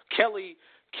Oklahoma, Kelly,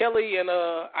 and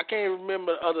I can't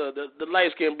remember the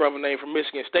light skinned brother name from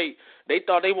Michigan State. They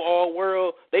thought they were all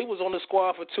world. They was on the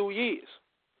squad for 2 years.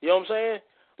 You know what I'm saying?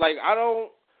 Like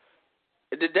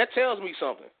that tells me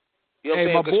something. You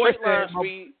know what I'm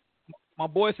saying? My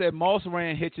boy said Moss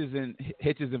ran hitches and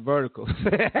verticals.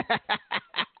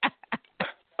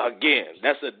 Again,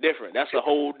 that's a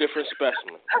whole different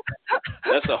specimen.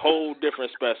 That's a whole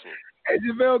different specimen. Hey,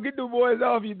 JaVale, get the boys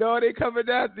off you, dog. They coming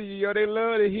after you, yo. They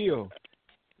love to heal.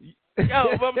 Yo,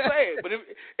 what I'm saying. But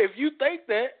if you think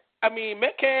that, I mean,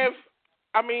 Metcalf,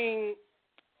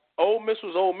 Ole Miss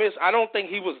was Ole Miss. I don't think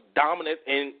he was dominant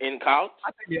in college.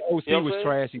 I think the OC was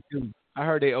trashy too. I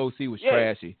heard their OC was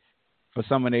trashy. For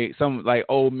some like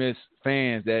Ole Miss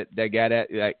fans that got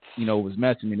at was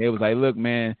messing me. They was like, look,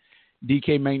 man,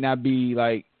 DK may not be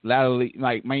may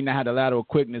not have the lateral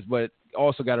quickness, but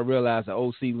also got to realize the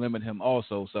OC limit him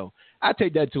also. So I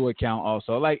take that to account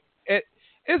also. Like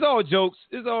it's all jokes,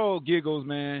 it's all giggles,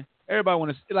 man. Everybody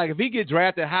want to if he get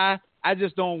drafted high, I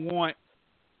just don't want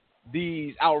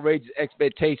these outrageous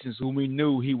expectations when we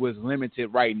knew he was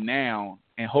limited right now,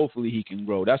 and hopefully he can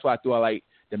grow. That's why I thought I like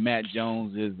the Matt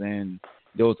Joneses and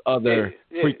those other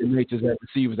freak of natures at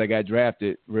receivers that got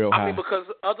drafted real high. I mean, because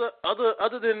other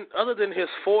than his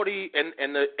 40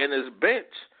 and his bench,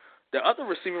 the other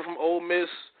receiver from Ole Miss,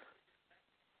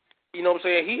 you know what I'm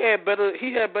saying, he had better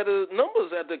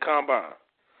numbers at the combine.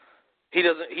 He's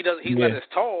not as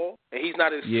tall and he's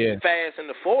not as fast in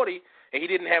the 40, and he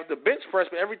didn't have the bench press,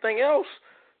 but everything else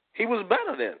he was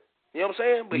better than. You know what I'm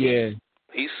saying? But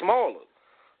he's smaller.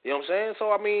 You know what I'm saying?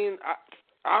 So I mean,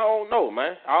 I don't know,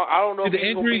 man. I don't know. Should the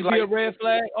injuries be a red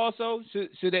flag also?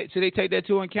 Should they take that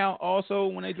to account also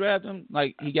when they draft him?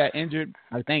 Like he got injured,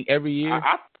 I think every year.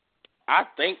 I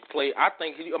think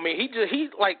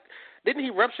didn't he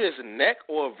rupture his neck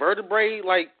or a vertebrae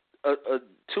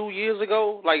 2 years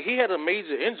ago? Like he had a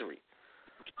major injury.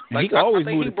 Like he always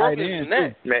he broke his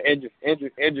neck. Man,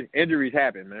 injuries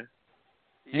happen, man.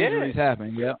 Injuries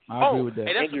happen. Yeah, I agree with that.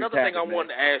 And that's another thing I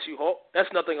wanted to ask you, Hawk. That's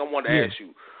another thing I wanted to ask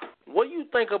you. What do you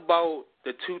think about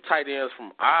the two tight ends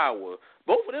from Iowa?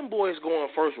 Both of them boys going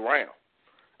first round.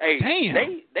 Hey, damn.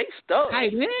 They stuck.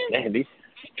 Tight end?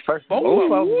 Both of them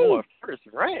going first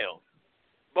round.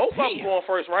 Both of them going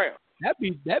first round.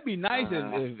 That'd be nice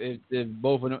if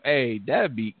both of them. Hey,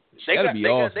 that'd be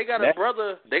awesome. They got a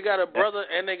brother. They got a brother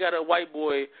and they got a white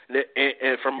boy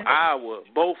and from Iowa.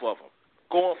 Both of them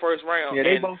going first round. Yeah,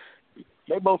 they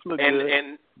both look good.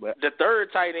 And the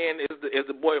third tight end is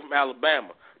the boy from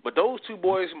Alabama. But those two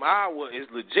boys from Iowa is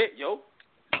legit, yo.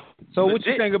 So what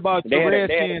you think about the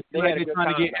Redskins trying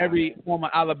to get every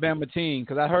former Alabama team?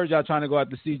 Because I heard y'all trying to go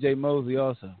after C.J. Mosley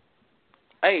also.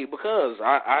 Hey, because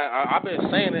I've been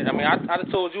saying it. I mean, I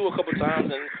told you a couple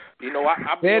times, and you know,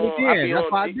 I be on.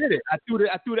 That's why I did it. I threw the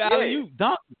alley-oop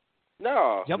dunk.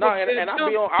 No, and I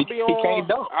be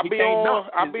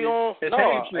on.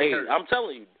 No, hey, I'm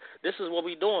telling you, this is what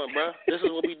we doing, bro. This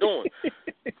is what we doing.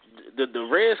 The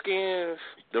Redskins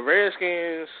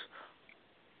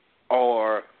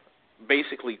are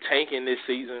basically tanking this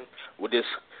season with this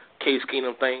Case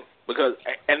Keenum thing because,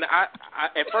 and I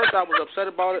at first I was upset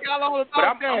about it, but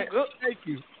I'm good. Thank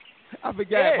you. I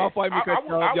forgot. My fault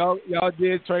because y'all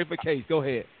did trade for Case. Go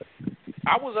ahead.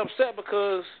 I was upset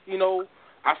because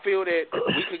I feel that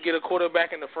we could get a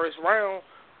quarterback in the first round,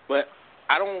 but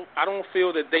I don't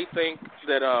feel that they think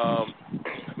that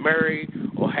Murray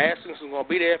or Haskins is going to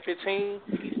be there at 15.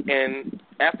 And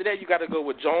after that, you got to go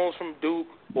with Jones from Duke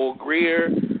or Greer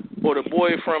or the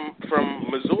boy from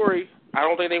Missouri. I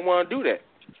don't think they want to do that.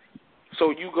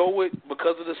 So you go with,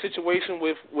 because of the situation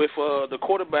with the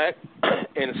quarterback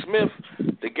and Smith,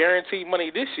 the guaranteed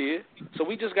money this year. So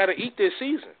we just got to eat this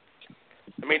season.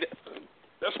 I mean,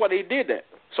 that's why they did that.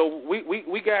 So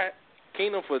we got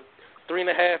Keenum for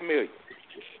 $3.5 million.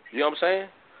 You know what I'm saying?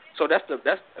 So that's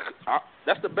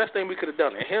the best thing we could have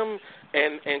done. And him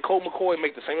and Colt McCoy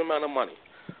make the same amount of money.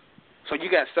 So you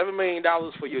got $7 million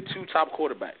for your two top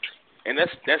quarterbacks, and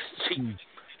that's cheap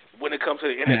when it comes to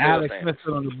the NFL. And Alex Smith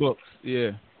on the books,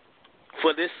 yeah.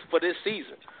 For this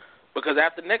season, because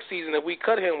after next season, if we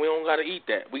cut him, we don't got to eat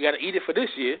that. We got to eat it for this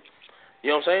year.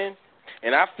 You know what I'm saying?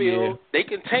 And I feel they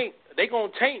can tank. They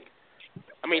gonna tank.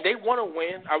 I mean, they want to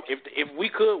win. If we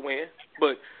could win,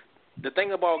 but the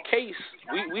thing about Case,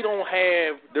 we don't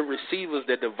have the receivers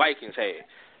that the Vikings had,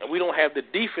 and we don't have the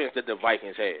defense that the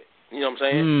Vikings had. You know what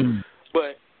I'm saying?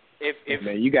 But if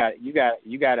man, you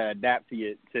got to adapt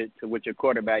to what your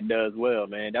quarterback does well,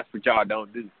 man. That's what y'all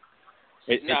don't do.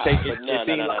 No.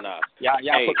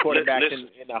 Y'all put quarterbacks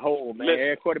in the hole, man.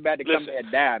 Every quarterback that comes there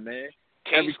die, man.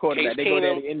 Every quarterback, they go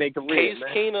there in their career,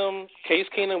 man. Case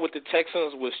Keenum with the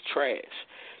Texans was trash.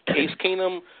 Case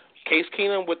Keenum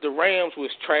with the Rams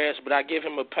was trash, but I give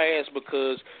him a pass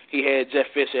because he had Jeff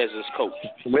Fisher as his coach.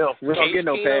 Well, we don't get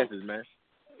no passes, man.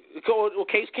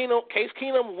 Case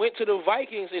Keenum went to the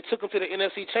Vikings and took him to the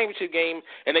NFC Championship game,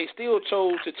 and they still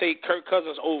chose to take Kirk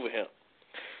Cousins over him.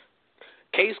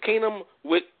 Case Keenum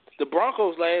with the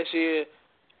Broncos last year,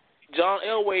 John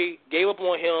Elway gave up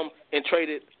on him and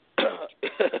traded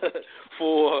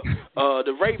for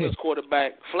the Ravens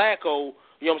quarterback, Flacco.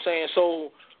 You know what I'm saying?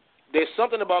 So there's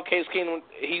something about Case Keenum.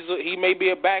 He may be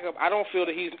a backup. I don't feel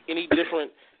that he's any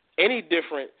different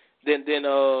than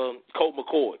Colt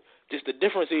McCoy. Just the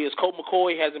difference is Colt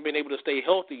McCoy hasn't been able to stay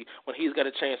healthy when he's got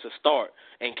a chance to start,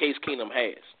 and Case Keenum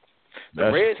has. That's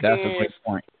a great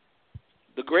point.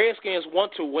 The Redskins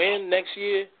want to win next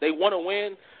year. They want to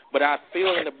win, but I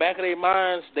feel in the back of their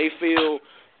minds they feel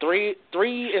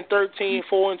 3-13,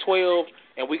 4-12,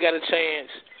 and we got a chance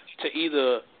to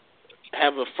either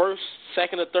have a first,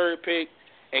 second, or third pick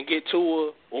and get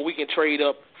Tua, or we can trade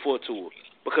up for Tua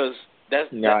because they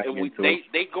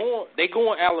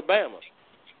going Alabama.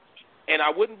 And I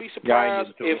wouldn't be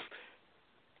surprised if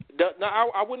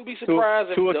I wouldn't be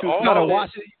surprised if the we're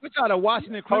trying to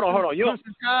Washington. Hold on.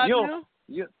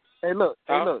 Hey, look.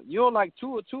 You don't like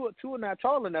Tua not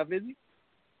tall enough, is he?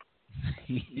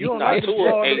 You don't like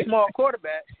the small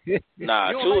quarterback.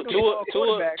 Nah, Tua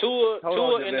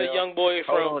and the young boy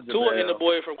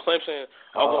from Clemson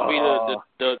are going to be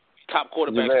the top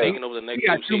quarterbacks taking over the next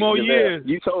 2 more years.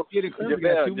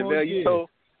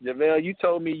 JaVale, you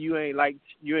told me you ain't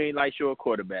like short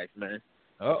quarterbacks, man.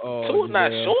 Tua's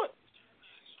not short.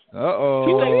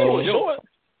 You think Tua's short?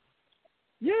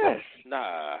 Yes.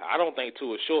 Nah, I don't think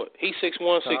Tua's short. He's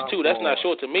 6'1", 6'2". That's not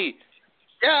short to me.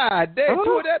 God damn,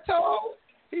 Tua that tall?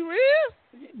 He real?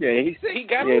 Yeah, he's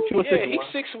 6'1".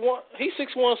 He's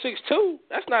 6'1", 6'2".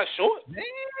 That's not short.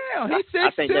 Damn, he's 6'2".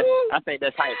 I think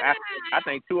that's hype. I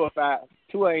think Tua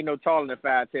ain't no taller than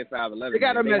 5'10", 5'11". They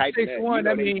got him at 6'1".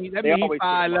 That means he's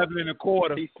 5'11 and a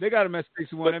quarter. They got him at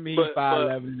 6'1". That means he's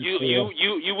 5'11 and a quarter.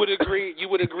 You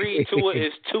would agree Tua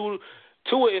is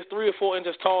 3 or 4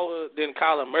 inches taller than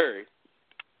Kyler Murray.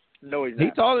 No, he's not.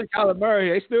 He's taller than Kyler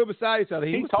Murray. They still beside each other.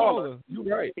 He's taller. You're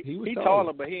right. He's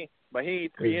taller, but he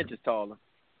ain't 3 inches taller.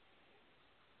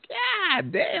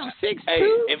 God damn, 6'2". Hey,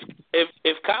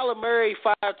 if Kyler Murray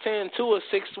 5'10", Tua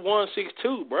 6'1",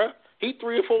 6'2", bruh. He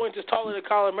 3 or 4 inches taller than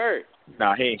Kyler Murray.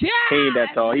 Nah, he ain't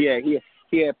that tall. He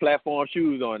had platform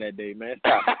shoes on that day, man.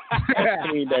 Stop.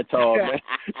 He ain't that tall, man.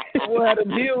 Boy had a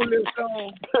deal with this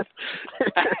song.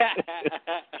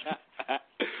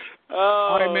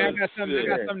 All right, man. I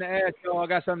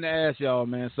got something to ask y'all,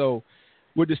 man. So,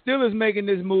 with the Steelers making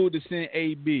this move to send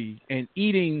AB and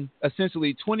eating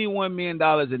essentially $21 million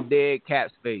in dead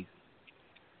cap space,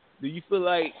 do you feel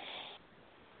like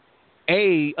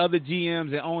A, other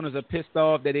GMs and owners are pissed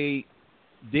off that they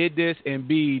did this, and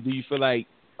B, do you feel like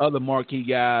other marquee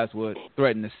guys would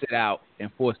threaten to sit out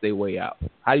and force their way out?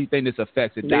 How do you think this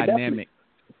affects the dynamic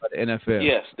of the NFL?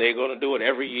 Yes, they're going to do it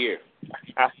every year.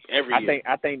 I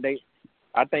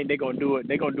think they're gonna do it.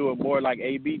 They're gonna do it more like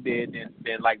AB did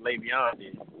than like Le'Veon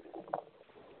did.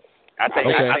 I think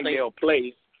they'll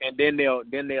play and then they'll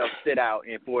sit out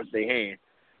and force their hand,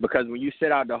 because when you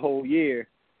sit out the whole year,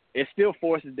 it still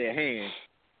forces their hand,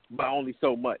 but only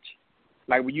so much.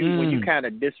 Like when you kind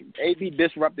of AB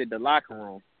disrupted the locker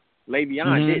room,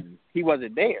 Le'Veon didn't. He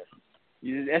wasn't there.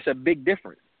 That's a big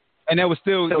difference. And that was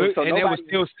still that was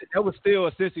still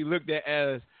essentially looked at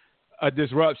as a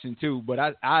disruption too. But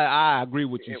I agree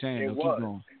with you saying. It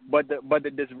was. But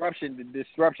the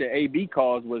disruption AB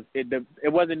caused was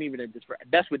it wasn't even a disruption.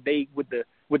 That's what they with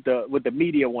the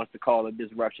media wants to call a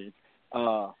disruption.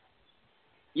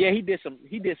 Yeah, he did some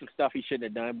stuff he shouldn't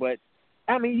have done, but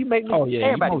I mean, you make everybody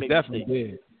he most definitely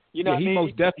did. You know, he what I mean?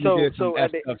 most definitely did some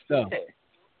stuff. Yeah.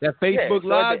 That Facebook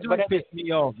Live just pissed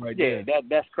me off there. Yeah,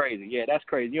 that's crazy. Yeah, that's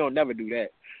crazy. You don't never do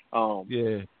that.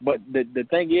 Yeah. But the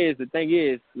thing is,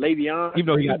 Le'Veon, even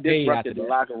though he got disrupted the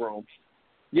locker room.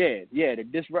 Yeah, the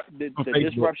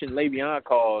disruption Le'Veon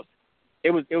caused.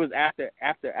 It was after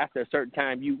a certain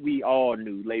time we all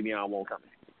knew Le'Veon won't come in.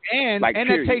 And that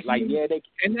takes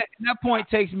that point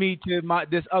takes me to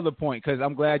this other point, because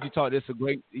I'm glad you talked. This a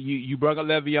great you brought up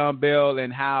Le'Veon Bell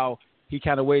and how he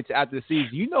kind of waits after the season.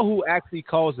 You know who actually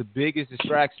caused the biggest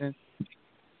distraction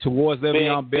towards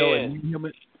Le'Veon Bell and him?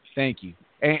 Thank you.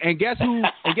 And guess who?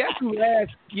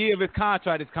 Last year of his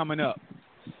contract is coming up.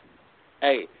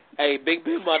 Hey, Big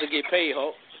Ben about to get paid,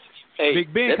 ho. Hey,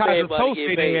 Big Ben causes so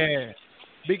say their ass.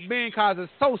 Big Ben causes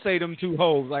so say them two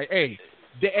hoes like, hey.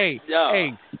 I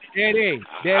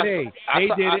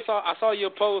saw your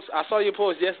post. I saw your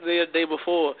post yesterday or the day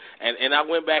before, and I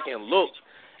went back and looked.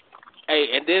 Hey,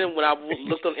 and then when I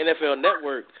looked on NFL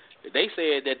Network, they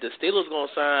said that the Steelers gonna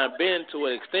sign Ben to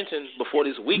an extension before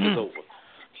this week is over.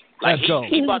 Like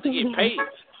he about to get paid.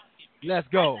 Let's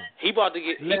go. He about to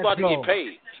get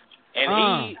paid, and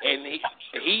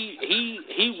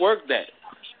he worked that.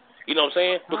 You know what I'm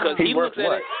saying? Because he looks at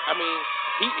it. I mean.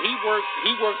 He worked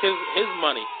his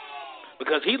money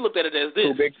because he looked at it as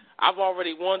this. I've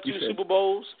already won 2 Super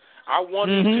Bowls. I won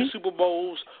these 2 Super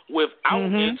Bowls without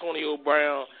Antonio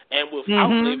Brown and without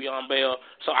Le'Veon Bell,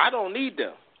 so I don't need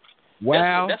them.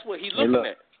 Wow, that's what he's looking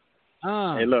at.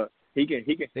 Hey, look, he can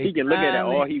look at it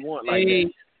all he wants like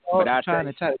that. But I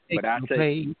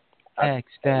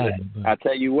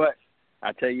tell you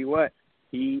what,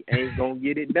 he ain't gonna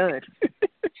get it done.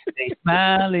 They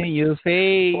smile in your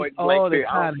face all the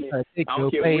time. I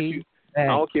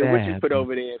don't care what you put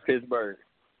over there in Pittsburgh.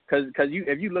 Because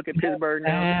if you look at Pittsburgh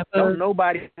now, don't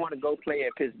nobody want to go play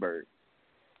at Pittsburgh.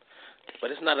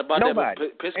 But it's not about that.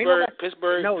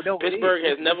 Pittsburgh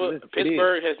has never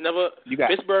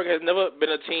been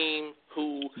a team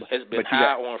who has been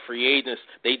high on free agents.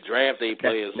 They draft their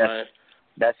players, man.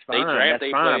 That's fine.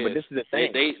 That's fine. But this is the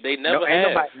thing. They never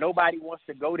have. Nobody wants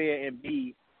to go there and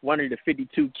be one of the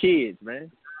 52 kids,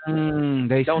 man.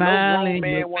 They don't smile no grown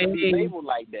man want to be labeled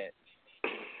like that.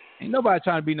 Ain't nobody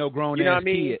trying to be no grown you know ass what I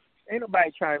mean? kid. Ain't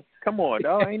nobody trying. Come on,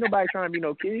 dog. Ain't nobody trying to be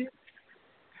no kid.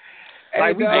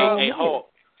 Hey, Hawk.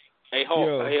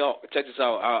 Check this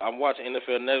out. I'm watching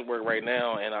NFL Network right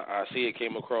now, and I see it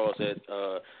came across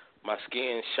that my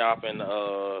skin shopping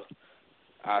our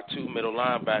 2 middle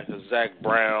linebackers, Zach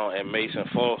Brown and Mason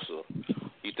Foster.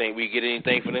 You think we get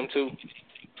anything for them too?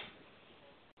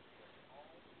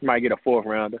 Might get a 4th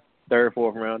rounder, 3rd,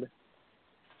 4th rounder.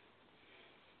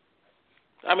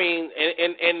 I mean,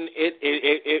 and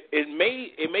it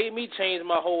made me change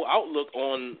my whole outlook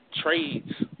on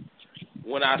trades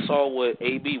when I saw what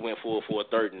AB went for a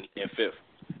 3rd and 5th.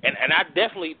 And I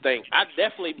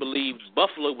definitely believe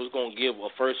Buffalo was going to give a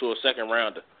 1st or a 2nd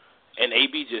rounder, and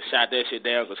AB just shot that shit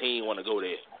down because he didn't want to go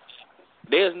there.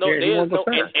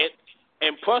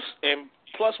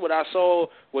 Plus what I saw,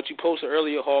 what you posted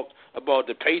earlier, Hawk, about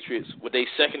the Patriots with their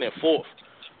 2nd and 4th,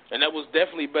 and that was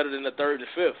definitely better than the 3rd and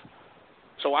 5th.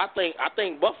 So I think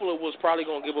Buffalo was probably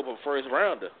going to give up a 1st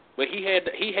rounder, but he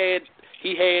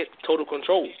had total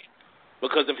control,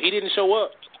 because if he didn't show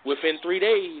up within 3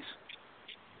 days,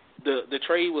 the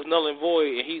trade was null and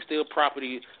void, and he's still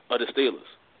property of the Steelers.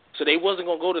 So they wasn't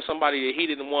going to go to somebody that he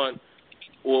didn't want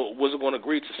or wasn't going to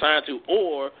agree to sign to,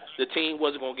 or the team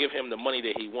wasn't going to give him the money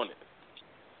that he wanted.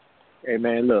 Hey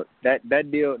man, look,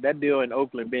 that deal in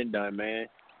Oakland been done, man.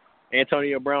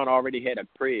 Antonio Brown already had a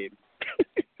crib.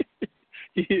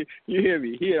 You hear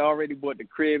me? He had already bought the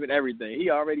crib and everything.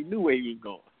 He already knew where he was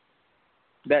going.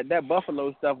 That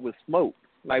Buffalo stuff was smoke.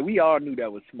 Like, we all knew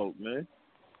that was smoke, man.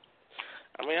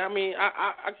 I mean,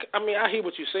 I hear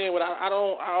what you're saying, but I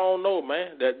don't know,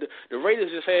 man. The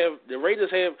Raiders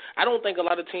have. I don't think a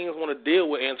lot of teams want to deal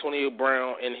with Antonio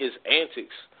Brown and his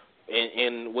antics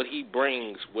and what he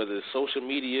brings, whether it's social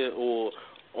media or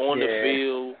on the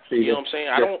field. You know what I'm saying?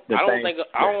 I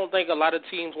don't think a lot of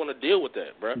teams want to deal with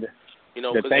that, bro. You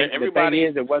know, because everybody.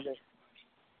 The thing is,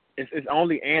 it's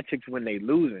only antics when they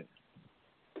losing.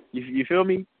 You feel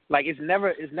me? Like, it's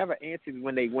never antics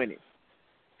when they winning.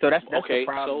 So that's the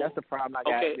problem. That's the problem I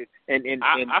got. Okay.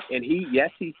 And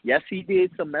he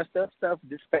did some messed up stuff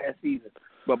this past season,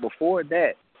 but before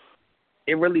that,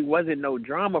 it really wasn't no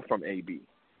drama from AB.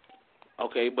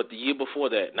 Okay, but the year before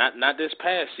that, not this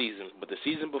past season, but the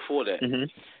season before that,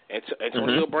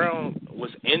 Antonio Brown was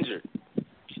injured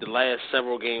the last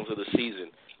several games of the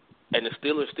season, and the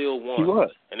Steelers still won. He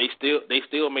was, and they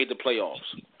still made the playoffs.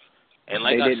 And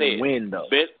like they I didn't said, win though.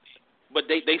 But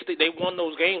they won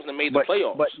those games and made the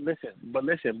playoffs. But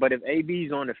if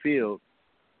AB's on the field,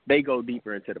 they go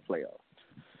deeper into the playoffs.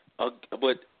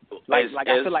 But I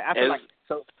feel like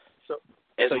so.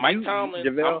 As so Mike Tomlin,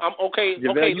 JaVale, I'm okay.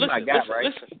 JaVale, okay, you my guy,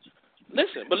 right?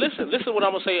 Listen what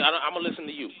I'm gonna say. I'm gonna listen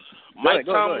to you. Mike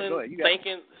Tomlin,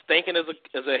 thinking as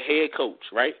a head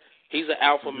coach, right? He's an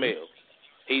alpha male.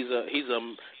 He's a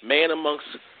man amongst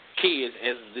kids,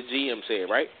 as the GM said,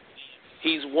 right?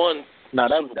 He's won Super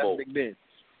Bowl. That's Big Ben.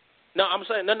 No, I'm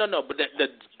saying no. But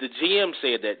the GM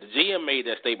said that. The GM made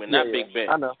that statement, not Big Ben.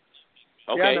 I know.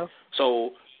 Okay, yeah, I know.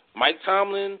 So Mike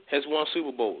Tomlin has won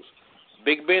Super Bowls.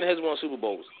 Big Ben has won Super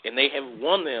Bowls, and they have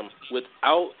won them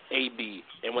without AB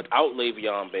and without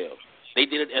Le'Veon Bell. They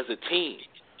did it as a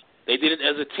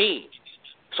team.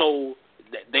 So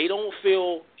they don't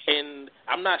feel, and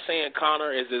I'm not saying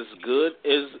Connor is as good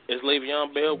as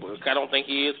Le'Veon Bell, but I don't think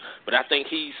he is. But I think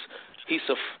he's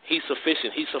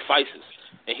sufficient. He suffices,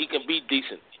 and he can be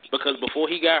decent. Because before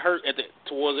he got hurt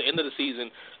towards the end of the season,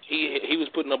 he was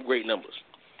putting up great numbers.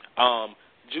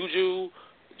 Juju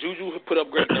put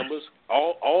up great numbers,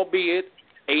 albeit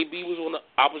AB was on the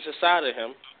opposite side of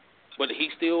him, but he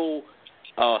still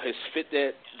has fit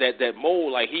that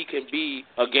mold. Like, he can be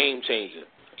a game changer.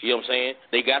 You know what I'm saying?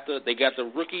 They got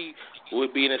the rookie who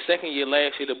would be in his second year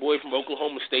last year, the boy from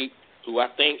Oklahoma State, who I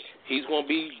think he's going to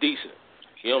be decent.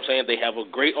 You know what I'm saying? They have a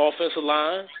great offensive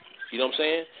line. You know what I'm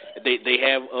saying? They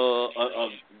have a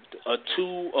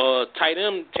two tight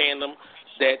end tandem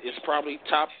that is probably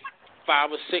top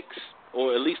 5 or 6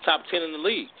 or at least top 10 in the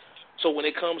league. So when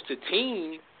it comes to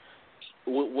team,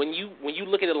 when you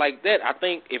look at it like that, I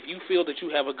think if you feel that you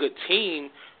have a good team,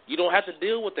 you don't have to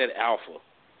deal with that alpha.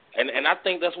 And I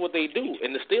think that's what they do.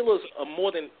 And the Steelers are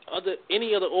more than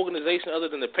any other organization other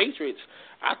than the Patriots.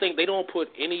 I think they don't put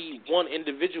any one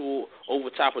individual over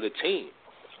top of the team.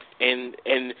 And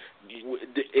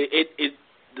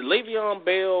the Le'Veon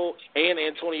Bell and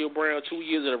Antonio Brown 2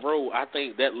 years in a row, I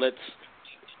think that lets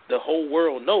the whole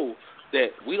world know that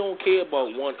we don't care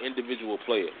about one individual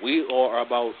player. We are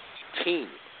about team.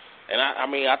 And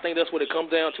I think that's what it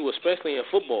comes down to, especially in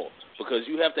football, because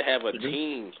you have to have a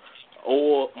team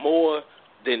or more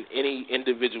than any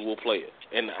individual player.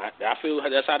 And I feel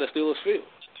that's how the Steelers feel.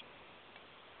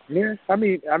 Yeah, I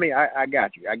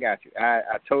got you.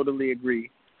 I totally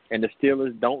agree. And the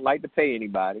Steelers don't like to pay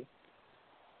anybody.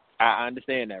 I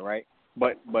understand that, right?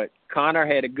 But Connor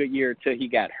had a good year until he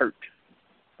got hurt,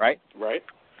 right? Right.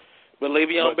 But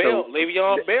Le'Veon Bell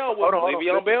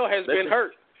has been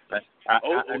hurt.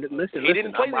 Listen, he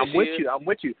didn't play this year. I'm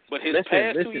with you. But his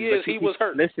past 2 years, he was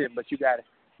hurt. Listen, but you got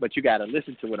to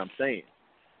listen to what I'm saying.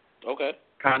 Okay.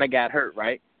 Connor got hurt,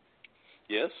 right?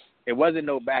 Yes. It wasn't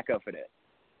no backup for that.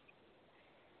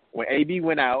 When AB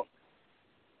went out,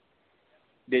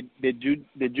 did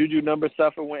Juju numbers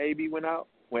suffer when AB went out?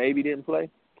 When AB didn't play?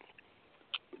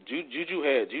 Juju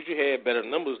had better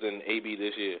numbers than AB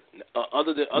this year.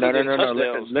 Other than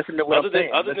touchdowns. Listen to what I'm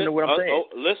saying. Listen to what I'm saying.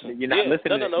 Listen. You're not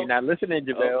listening. No. You're not listening,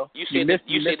 JaVale. You said that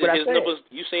his numbers.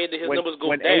 You said that his numbers go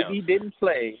when down.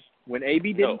 When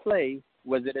AB didn't play,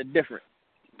 was it a different?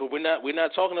 But we're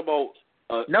not talking about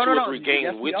two or three games.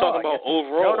 Yes, we're talking about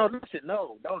overall.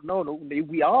 No.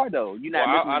 We are though. You're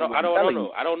not listening. I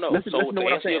don't know. Listen to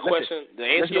answer your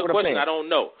question, I don't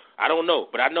know.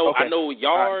 But I know. Okay. I know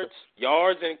yards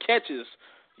and catches.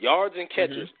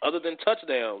 Other than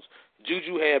touchdowns,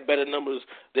 Juju had better numbers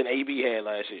than AB had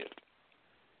last year.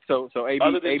 So AB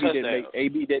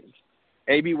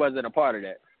wasn't a part of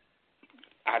that.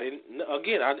 I didn't.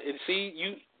 Again, I see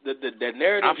you. The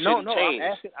narrative shouldn't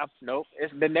change.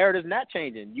 The narrative's not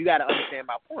changing. You got to understand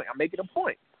my point. I'm making a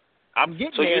point. I'm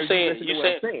getting so there.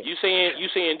 You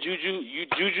saying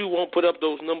Juju won't put up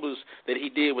those numbers that he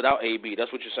did without AB.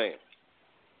 That's what you're saying.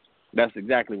 That's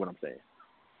exactly what I'm saying.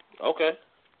 Okay.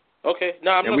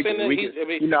 No, I'm not saying that.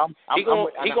 He's gonna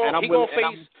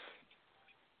face.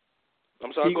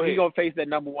 I'm sorry. Go ahead. He's gonna face that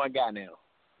number one guy now.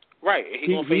 Right. He's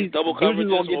gonna face double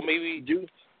coverages or maybe.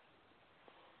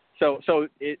 So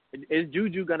is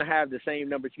Juju going to have the same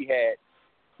numbers he had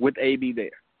with AB there?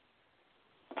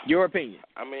 Your opinion?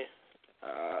 I'm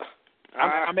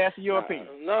asking your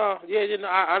opinion. No,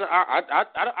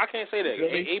 I can't say that.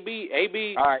 Really?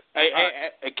 AB. All right.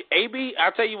 AB.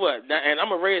 I'll tell you what. And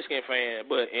I'm a Redskin fan,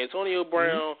 but Antonio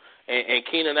Brown and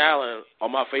Keenan Allen are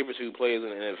my favorite two players in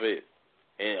the NFL,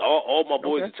 and all my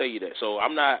boys will tell you that. So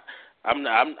I'm not.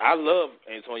 I love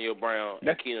Antonio Brown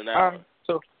and Keenan Allen.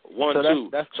 So 1,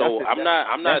 2. I'm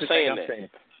not saying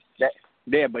that.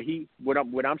 Yeah, but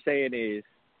what I'm saying is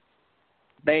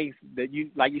things that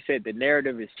like you said, the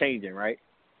narrative is changing, right?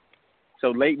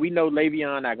 So we know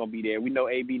Le'Veon not gonna be there. We know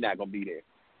AB not gonna be there.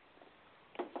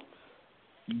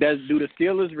 Do the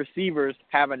Steelers receivers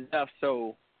have enough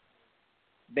so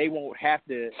they won't have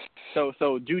to?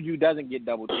 So Juju doesn't get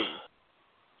double teamed,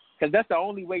 because that's the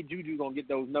only way Juju gonna get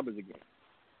those numbers again.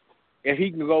 If he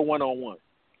can go 1-on-1,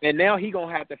 and now he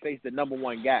gonna have to face the number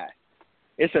one guy.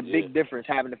 It's a big difference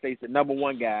having to face the number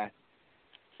one guy,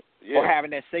 or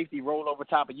having that safety roll over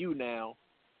top of you now,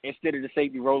 instead of the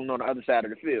safety rolling on the other side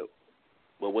of the field.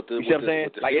 But what I'm saying?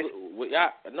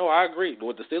 I agree.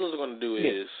 What the Steelers are going to do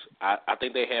is, I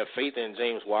think they have faith in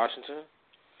James Washington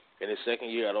in his second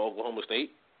year at Oklahoma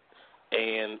State,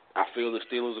 and I feel the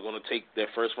Steelers are going to take their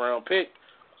first round pick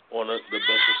on the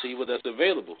best receiver that's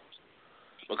available,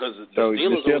 because the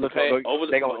Steelers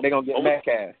they're going to get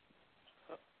Metcalf.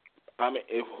 I mean,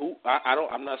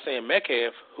 I'm not saying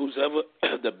Metcalf. Who's ever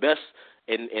the best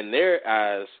in their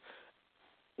eyes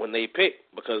when they pick,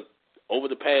 because over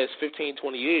the past 15,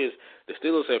 20 years, the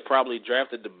Steelers have probably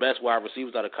drafted the best wide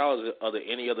receivers out of college other than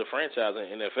any other franchise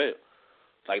in the NFL.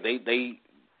 Like they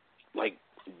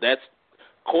that's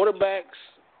quarterbacks,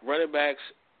 running backs,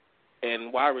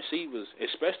 and wide receivers,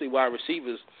 especially wide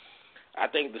receivers. I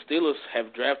think the Steelers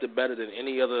have drafted better than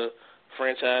any other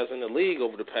franchise in the league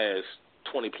over the past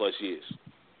 20+ years,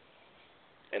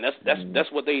 and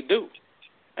that's what they do.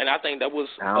 And I think that was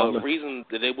a reason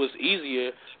that it was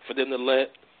easier for them to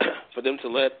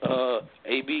let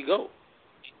AB go.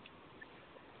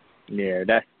 Yeah,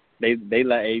 they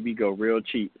let AB go real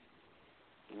cheap.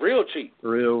 Real cheap.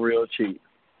 Real cheap.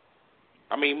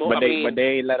 I mean, but they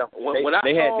ain't let them.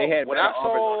 They had better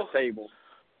offers on the table.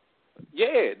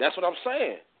 Yeah, that's what I'm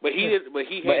saying. But he did. But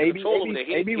he had control over that.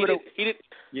 He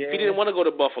didn't want to go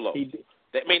to Buffalo. He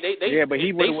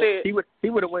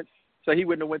would have went. So he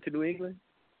wouldn't have went to New England.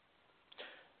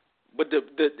 But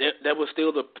that was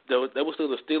still the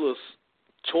Steelers'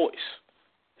 choice.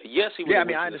 Yes, he would. Yeah, I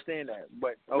mean, I understand that,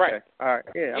 but okay, all right,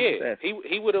 yeah.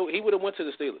 He would have went to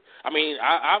the Steelers. I mean,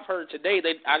 I've heard today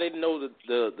I didn't know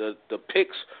the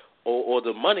picks or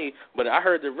the money, but I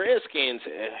heard the Redskins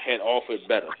had offered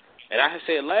better. And I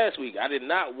said last week I did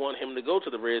not want him to go to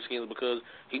the Redskins because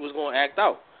he was going to act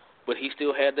out. But he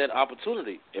still had that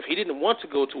opportunity. If he didn't want to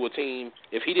go to a team,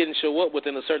 if he didn't show up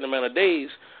within a certain amount of days,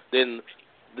 then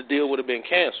the deal would have been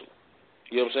canceled.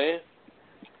 You know what I'm saying?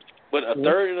 But a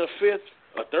third and a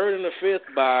fifth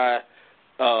by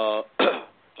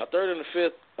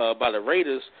by the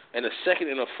Raiders, and a second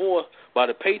and a fourth by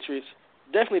the Patriots.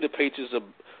 Definitely, the Patriots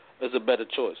is a better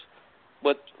choice.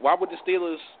 But why would the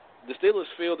Steelers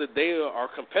feel that they are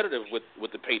competitive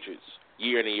with the Patriots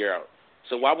year in and year out?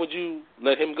 So why would you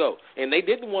let him go? And they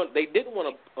didn't want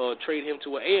to trade him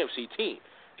to an AFC team.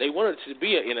 They wanted it to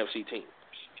be an NFC team.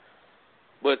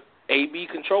 But AB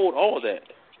controlled all of that.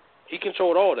 He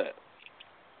controlled all that.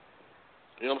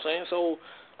 You know what I'm saying? So,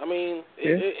 I mean,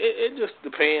 it just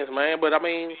depends, man. But,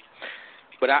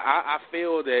 I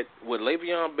feel that what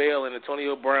Le'Veon Bell and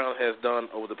Antonio Brown has done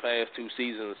over the past 2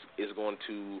 seasons is going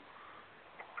to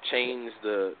change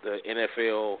the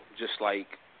NFL, just like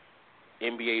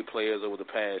NBA players over the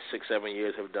past 6-7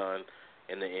 years have done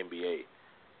in the NBA.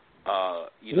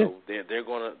 You know, they're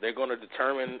gonna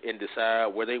determine and decide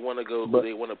where they want to go, who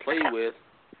they want to play with,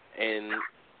 and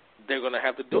they're gonna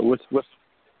have to do it.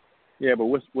 But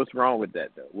what's wrong with that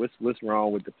though? What's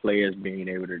wrong with the players being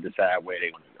able to decide where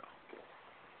they want to go?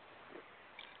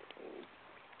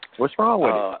 What's wrong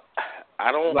with it?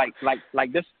 I don't like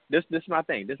this. This is my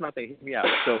thing. Hear me out.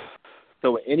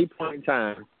 So at any point in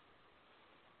time,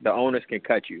 the owners can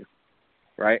cut you,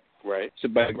 right? Right. So,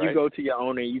 but if you go to your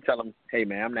owner and you tell them, hey,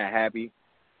 man, I'm not happy,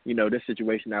 you know, this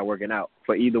situation not working out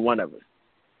for either one of us.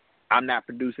 I'm not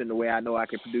producing the way I know I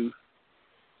can produce.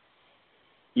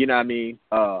 You know what I mean?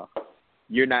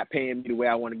 You're not paying me the way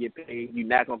I want to get paid. You're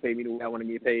not going to pay me the way I want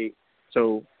to get paid.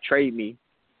 So trade me.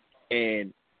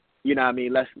 And, you know what I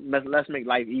mean? Let's make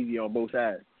life easier on both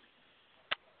sides.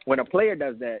 When a player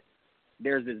does that,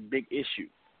 there's this big issue.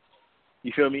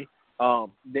 You feel me?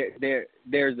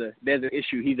 There's an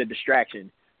issue. He's a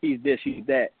distraction. He's this, he's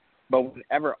that. But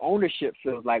whenever ownership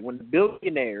feels like, when the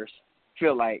billionaires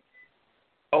feel like,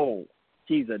 oh,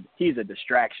 he's a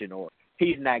distraction, or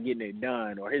he's not getting it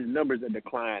done, or his numbers are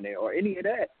declining, or any of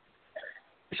that,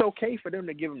 it's okay for them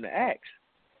to give him the axe.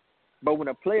 But when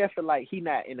a player feel like he's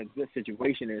not in a good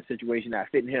situation, in a situation not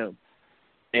fitting him,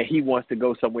 and he wants to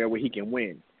go somewhere where he can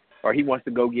win, or he wants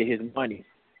to go get his money,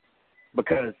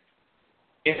 because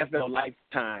NFL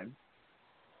lifetime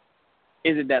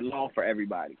isn't that long for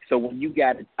everybody. So when you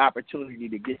got an opportunity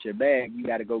to get your bag, you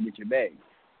got to go get your bag.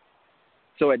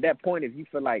 So at that point, if you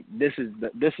feel like this is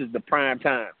the prime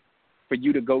time for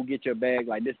you to go get your bag,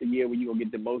 like this is the year where you're going to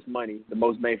get the most money, the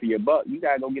most bang for your buck, you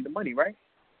got to go get the money, right?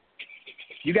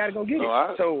 You got to go get it.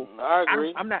 I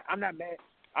agree. I'm not mad.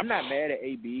 I'm not mad at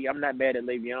AB. I'm not mad at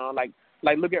Le'Veon. Like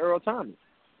look at Earl Thomas.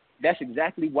 That's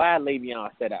exactly why Le'Veon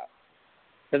set out.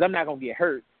 Because I'm not going to get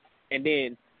hurt, and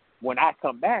then when I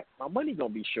come back, my money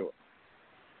going to be short.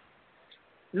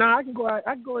 No, I can go out.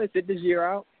 I can go and sit this year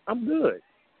out. I'm good.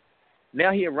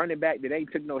 Now he a running back that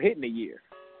ain't took no hit in a year.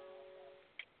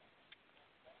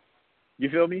 You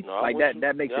feel me? No, like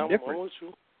that makes a difference.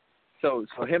 So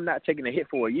him not taking a hit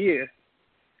for a year,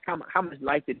 how much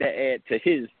life did that add to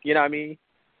his? You know what I mean?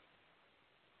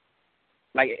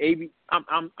 Like AB,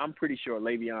 I'm pretty sure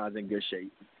Le'Veon's in good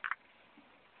shape.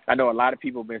 I know a lot of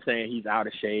people have been saying he's out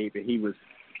of shape and he was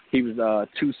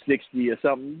 260 or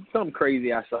something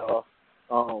crazy I saw.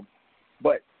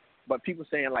 But people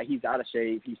saying like he's out of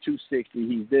shape, he's 260,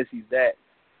 he's this, he's that.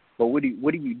 But what do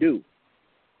you do?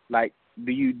 Like,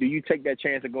 do you take that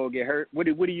chance to go get hurt? What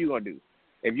are you gonna do?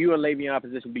 If you're in Le'Veon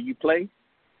position, do you play?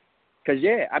 Because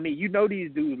I mean, you know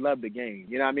these dudes love the game.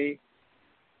 You know what I mean?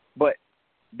 But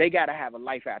they gotta have a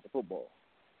life after football.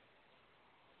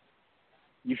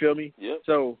 You feel me? Yep.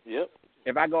 So yep.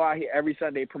 If I go out here every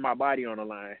Sunday, put my body on the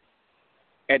line,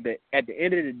 at the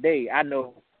end of the day, I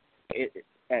know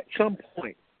at some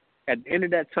point, at the end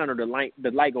of that tunnel, the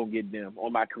light gonna get dim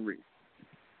on my career.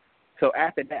 So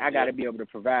after that, I got to be able to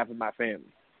provide for my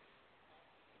family.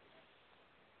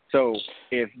 So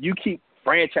if you keep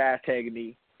franchise tagging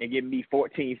me and giving me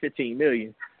 $14, $15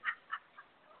 million,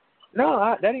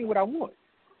 that ain't what I want.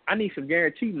 I need some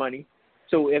guaranteed money.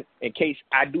 So if in case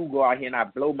I do go out here and I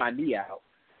blow my knee out,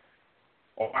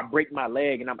 or I break my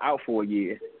leg and I'm out for a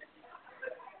year,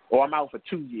 or I'm out for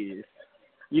 2 years,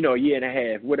 a year and a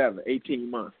half, whatever, 18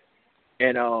 months,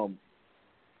 and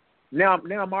now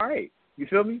I'm all right. You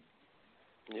feel me?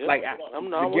 Yeah, like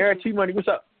the guarantee money. What's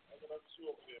up?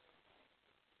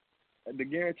 The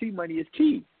guarantee money is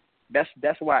key.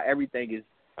 That's why everything is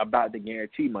about the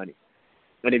guarantee money.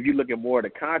 And if you look at more of the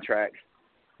contracts,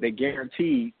 they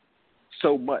guarantee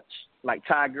so much. Like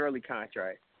Ty Gurley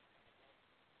contract,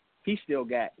 he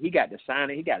got the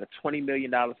signing. He got a $20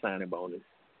 million signing bonus,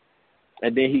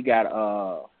 and then he got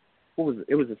what was it?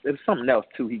 It was something else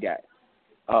too. He got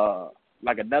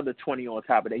like another 20 on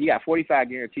top of that. He got 45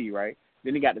 guarantee, right?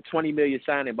 Then he got the $20 million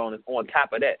signing bonus on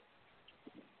top of that.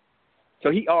 So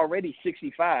he already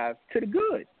 65 to the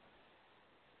good.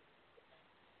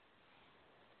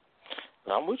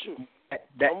 I'm with you.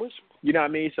 I'm with you. You know what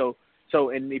I mean? So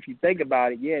and if you think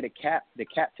about it, the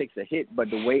cap takes a hit, but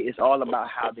the way it's all about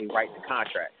how they write the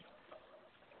contract.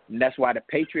 And that's why the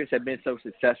Patriots have been so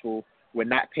successful with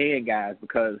not paying guys,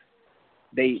 because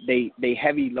they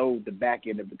heavy load the back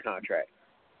end of the contract.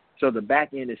 So the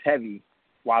back end is heavy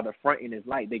while the front end is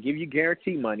light. They give you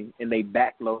guarantee money and they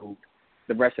backload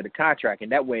the rest of the contract.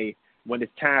 And that way, when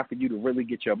it's time for you to really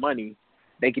get your money,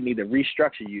 they can either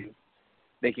restructure you,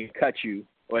 they can cut you,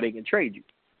 or they can trade you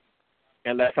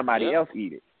and let somebody else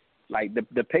eat it. Like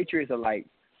the Patriots are like,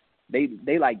 they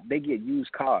get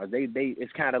used cars. They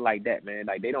it's kind of like that, man.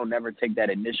 Like they don't never take that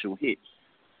initial hit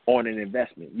on an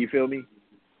investment. You feel me?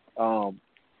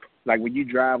 Like when you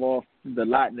drive off the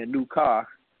lot in a new car,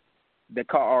 the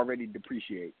car already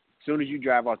depreciates. As soon as you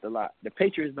drive off the lot, the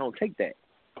Patriots don't take that.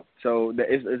 So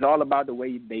it's all about the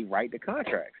way they write the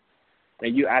contracts.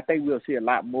 And I think we'll see a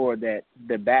lot more of that,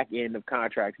 the back end of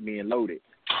contracts being loaded,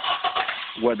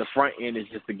 where the front end is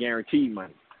just the guaranteed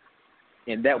money.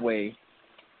 And that way,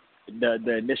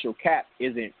 the initial cap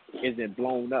isn't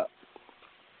blown up.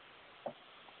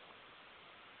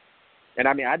 And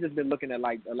I mean, I just been looking at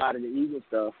like a lot of the Eagles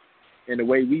stuff and the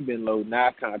way we've been loading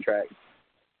our contracts.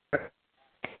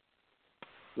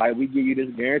 Like we give you this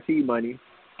guaranteed money.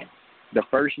 The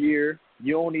first year,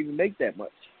 you don't even make that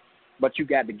much, but you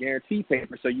got the guarantee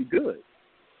paper, so you good.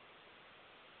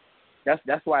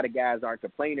 That's why the guys aren't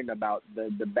complaining about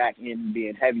the back end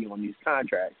being heavy on these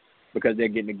contracts, because they're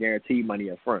getting the guarantee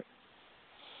money up front.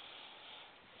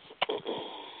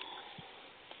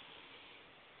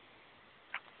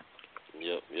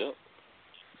 Yep.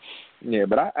 Yeah,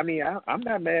 but I'm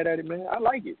not mad at it, man. I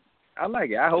like it. I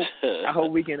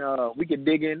hope we can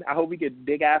dig in. I hope we can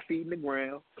dig our feet in the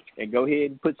ground and go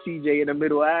ahead and put CJ in the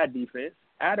middle of our defense.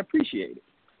 I'd appreciate it.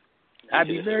 I'd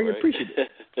be very appreciative.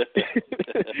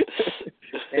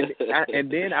 and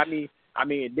then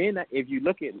if you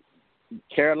look at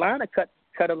Carolina, cut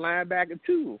a linebacker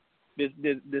too.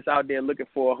 This out there looking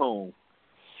for a home.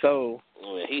 So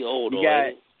he old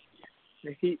already.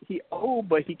 he old,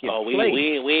 but he can we play.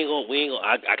 We ain't gonna.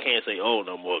 I can't say old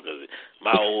no more because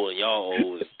my old and y'all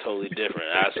old is totally different.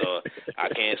 I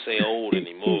can't say old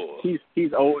anymore.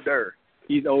 He's older.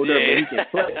 He's older, but he can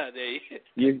play.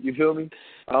 You feel me?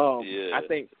 Yeah, I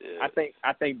think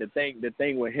the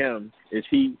thing with him is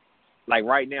he, like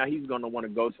right now, he's gonna want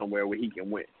to go somewhere where he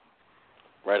can win.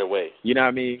 Right away. You know what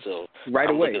I mean? So right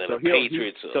I'm away. looking at so the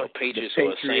Patriots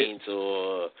or Saints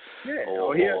or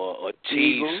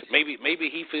Chiefs. Maybe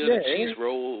he feels the Chiefs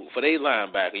role for their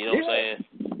linebacker. You know what I'm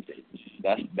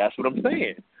saying? That's what I'm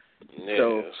saying.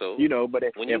 Yeah. So you know, but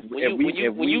when you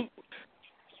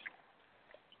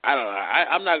I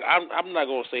don't know. I'm not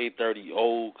gonna say 30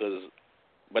 old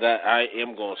but I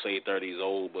am gonna say 30 is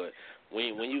old. But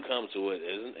when you come to it,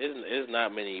 there's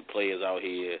not many players out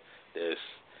here that's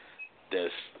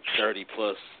 30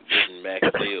 plus getting max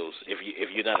deals. If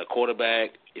you're not a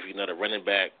quarterback, if you're not a running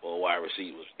back or a wide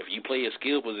receiver, if you play a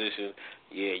skill position,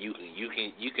 yeah, you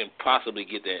can possibly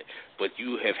get that. But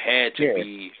you have had to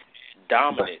be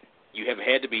dominant. You have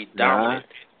had to be dominant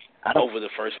over the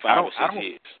first 5 or 6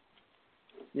 years.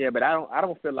 Yeah, but I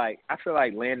don't feel like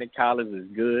Landon Collins is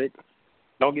good.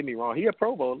 Don't get me wrong, he a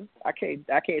Pro Bowler. I can't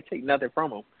take nothing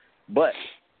from him. But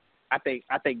I think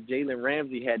Jalen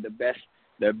Ramsey had the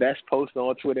best post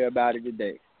on Twitter about it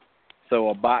today. So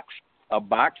a box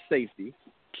safety,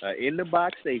 in the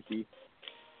box safety,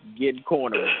 getting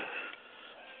cornered.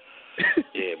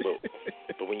 Yeah, but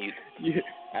when you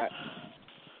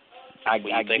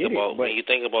when you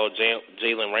think about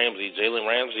Jalen Ramsey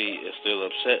is still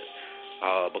upset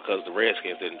because the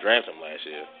Redskins didn't draft him last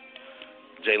year.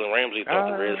 Jalen Ramsey thought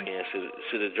the Redskins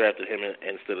should have drafted him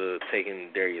instead of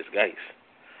taking Darius Geis.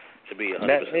 To be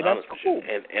 100% honest with you,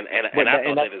 and I thought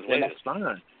that as well. And that's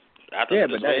fine.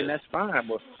 That's fine.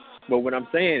 But what I'm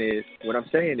saying is,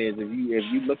 if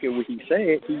you look at what he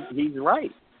said, he's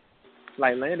right.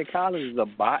 Like Landon Collins is a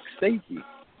box safety.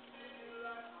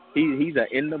 He's an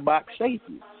in the box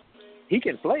safety. He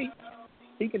can play.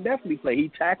 He can definitely play. He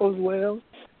tackles well.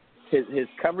 His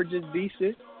coverage is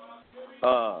decent.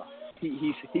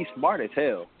 He's smart as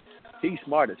hell.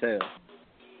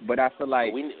 But I feel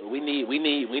like we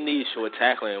need short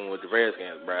tackling with the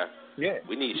Redskins, bruh. Yeah,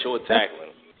 we need short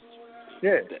tackling.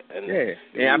 Yeah, and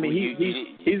I mean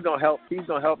he's gonna help. He's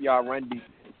gonna help y'all run deep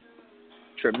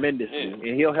tremendously,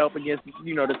 and he'll help against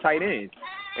the tight end.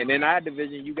 And in our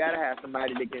division, you gotta have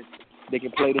somebody that can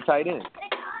play the tight end.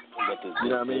 But you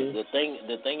know what I mean? The thing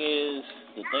is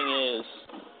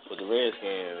with the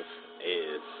Redskins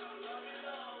is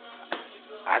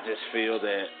I just feel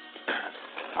that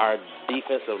our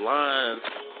defensive line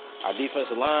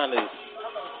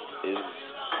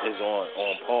is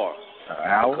on par.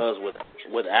 Because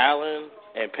with Allen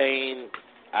and Payne,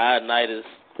 Ioannidis,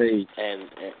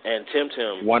 and Tim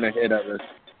one ahead of us.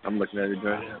 I'm looking at it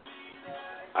right now.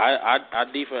 Our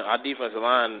defensive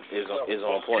line is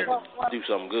on point to do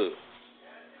something good,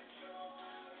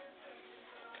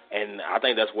 and I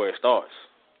think that's where it starts.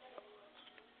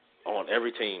 On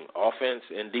every team, offense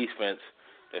and defense,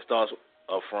 it starts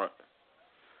up front.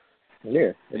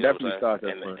 Yeah, it definitely starts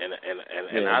up front. And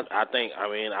I think,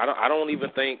 I don't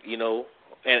even think,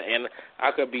 and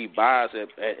I could be biased at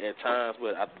times,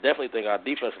 but I definitely think our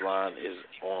defensive line is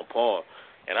on par.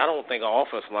 And I don't think our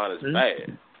offensive line is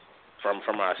bad.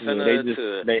 From our center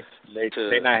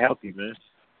they're not healthy, man.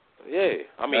 Yeah,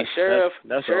 I mean Sheriff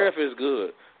is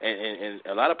good, and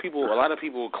a lot of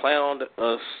people clowned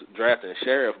us drafting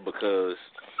Sheriff because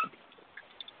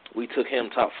we took him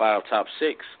top 5, top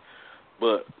 6.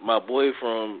 But my boy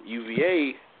from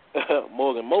UVA,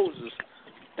 Morgan Moses,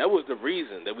 that was the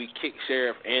reason that we kicked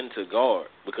Sheriff into guard,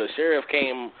 because Sheriff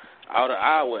came out of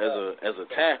Iowa as a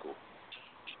tackle.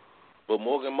 But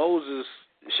Morgan Moses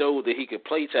showed that he could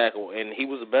play tackle, and he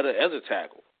was better as a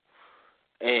tackle.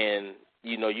 And,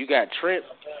 you got Trent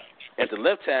at the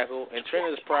left tackle, and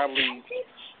Trent is probably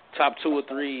top 2 or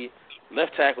 3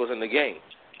 left tackles in the game.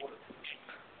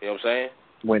 You know what I'm saying?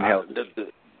 When healthy.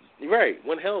 Right,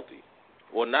 when healthy.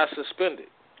 Or not suspended.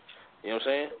 You know what I'm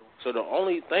saying? So the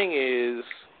only thing is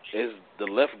the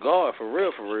left guard for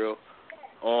real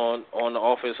on the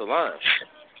offensive line.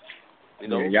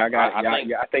 Y'all got I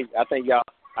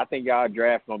think y'all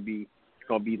draft gonna be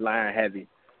line heavy.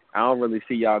 I don't really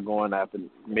see y'all going after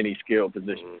many skill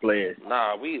position players.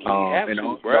 Nah, we have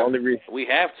to, bro. We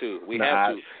have to.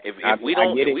 If we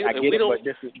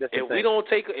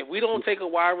don't take a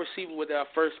wide receiver with our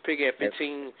first pick at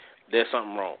 15, there's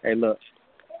something wrong. Hey, look.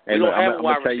 We don't have a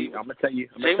wide receiver. I'm gonna tell you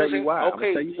why.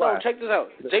 Okay, check this out.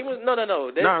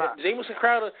 Jamison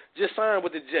Crowder just signed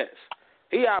with the Jets.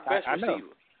 He our best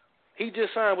receiver. He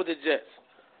just signed with the Jets.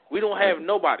 We don't have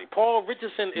nobody. Paul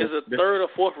Richardson is a third or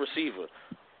fourth receiver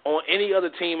on any other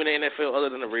team in the NFL other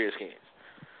than the Redskins.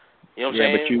 You know what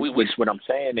I'm saying? But what I'm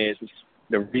saying is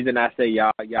the reason I say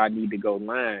y'all need to go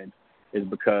line is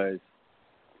because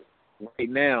right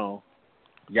now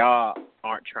y'all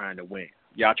aren't trying to win.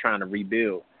 Y'all trying to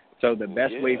rebuild. So the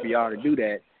best way for y'all to do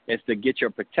that is to get your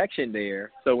protection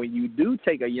there. So when you do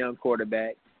take a young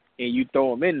quarterback and you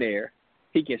throw him in there,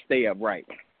 he can stay upright.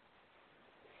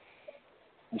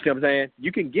 You see what I'm saying?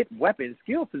 You can get weapons.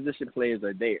 Skill position players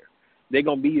are there. They're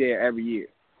gonna be there every year.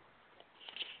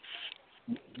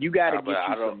 You gotta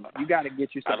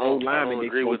get you some old linemen. I don't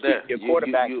agree with that. Your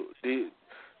quarterback.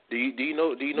 Do you know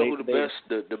who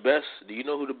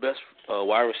the best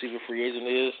wide receiver free agent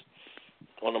is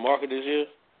on the market this year?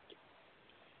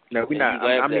 No, we're not.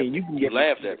 I mean, you can get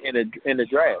laughed at in the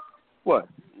draft. What?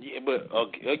 Yeah, but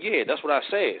that's what I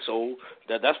said. So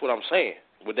that's what I'm saying.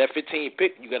 With that 15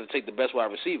 pick, you got to take the best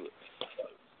wide receiver,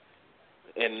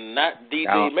 and not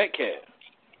DJ Metcalf.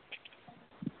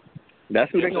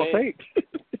 That's who they're gonna take.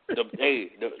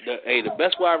 The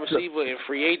best wide receiver in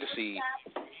free agency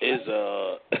is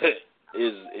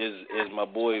my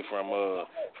boy from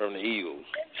the Eagles,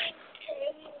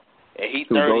 and he's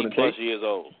 30+ years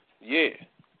old. Yeah,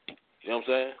 you know what I'm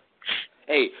saying?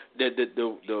 Hey,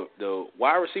 the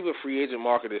wide receiver free agent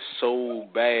market is so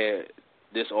bad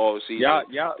this offseason.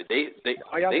 They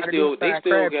still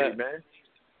got, man.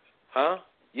 Huh?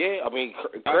 Yeah, I mean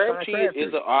Crabtree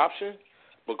is an option,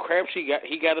 but Crabtree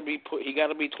he got to be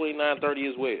 29, 30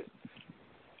 as well.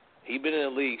 He been in the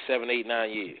league 7, 8, 9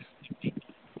 years.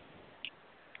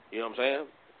 You know what I'm saying?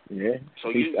 Yeah. So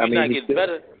you're not getting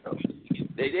better.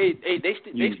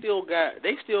 They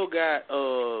still got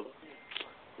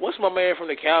what's my man from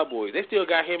the Cowboys? They still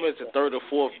got him as the third or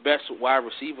fourth best wide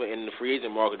receiver in the free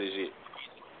agent market this year.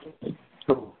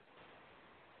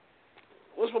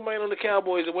 What's my man on the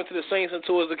Cowboys that went to the Saints and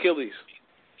tore his Achilles?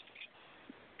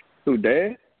 Who,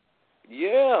 Dez?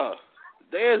 Yeah.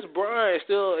 Dez Bryant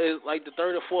still is like the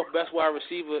third or fourth best wide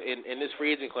receiver in this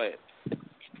free agent class.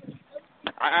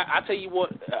 I tell you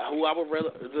what, who I would rather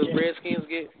the Redskins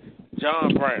get?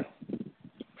 John Brown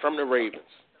from the Ravens.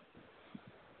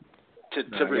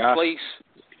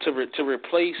 To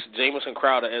replace Jamison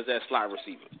Crowder as that slot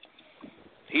receiver.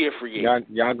 He a free agent.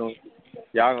 Y'all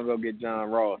gonna go get John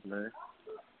Ross, man.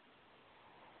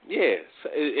 Yeah,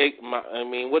 I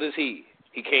mean, what is he?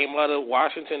 He came out of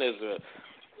Washington as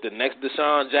the next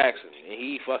Deshaun Jackson, and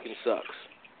he fucking sucks.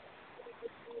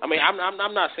 I mean, I'm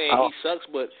not saying he sucks,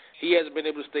 but he hasn't been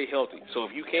able to stay healthy. So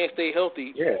if you can't stay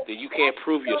healthy, then you can't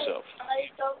prove yourself.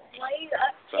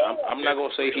 So I'm not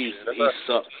gonna say he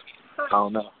sucks. I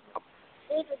don't know.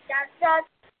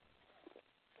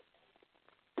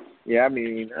 Yeah, I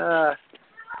mean,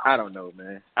 I don't know,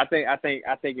 man. I think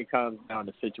it comes down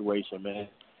to situation, man.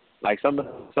 Like some of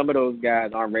those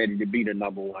guys aren't ready to be the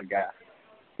number one guy.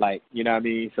 Like, you know what I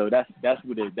mean? So that's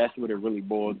what it really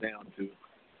boils down to.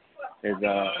 Is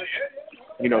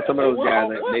some of those guys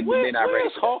they're not ready.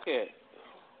 Hawk at?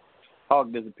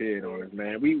 Hawk disappeared on us,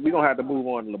 man. We gonna have to move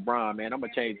on to LeBron, man. I'm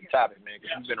gonna change the topic, man,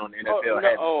 because you've been on the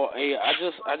NFL. Hey, I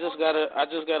just got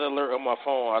an alert on my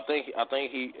phone. I think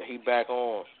he back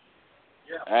on.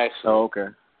 Actually. Oh, okay.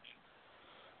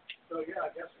 So yeah, I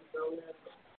guess we go in.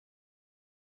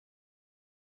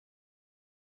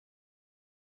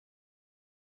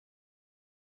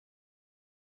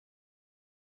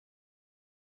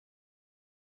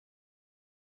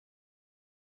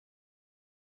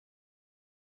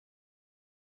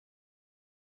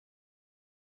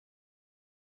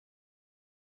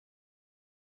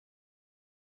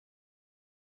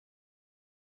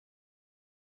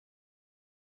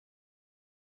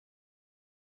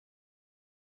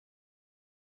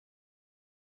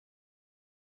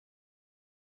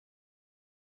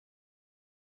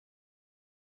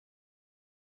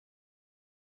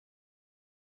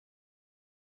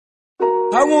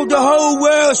 I want the whole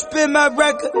world spin my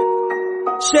record.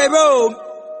 Cheryl,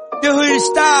 the Hoodie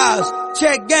Styles,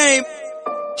 check game,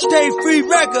 stay free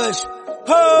records.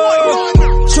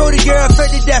 Oh, shorty girl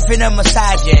fed to death and I'm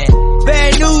massaging.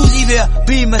 Bad news even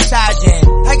be massaging.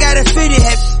 I got a fitted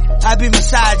head, I be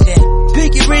massaging.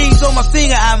 Pinky rings on my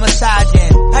finger, I'm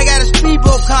massaging. I got a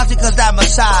speedboat concert cause I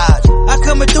massage. I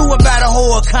coming through about a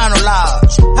whole Econo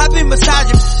Lodge. I be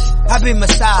massaging. I be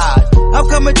massaged. I'm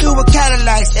coming through with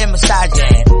Cadillacs and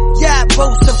massaging. Yeah,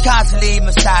 post up constantly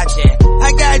massaging.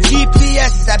 I got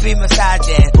GPSs, I be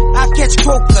massaging. I catch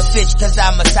croaker fish cause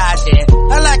I'm massaging.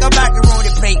 I like a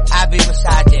macaroni plate, I be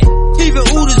massaging. Even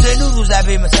oodles and noodles, I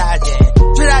be massaging.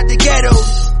 Straight out the ghetto,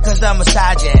 cause I'm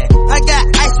massaging. I got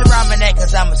ice around my neck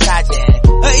cause I'm massaging.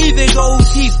 Or even gold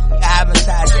teeth, I'm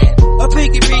massaging.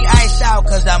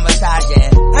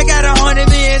 I got $100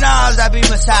 million, I be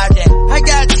massaging. I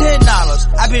got $10,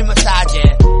 I be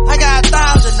massaging. I got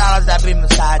 $1,000, I be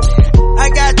massaging. I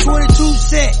got 22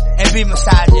 cents and be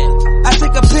massaging. I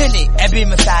take a penny and be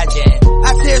massaging.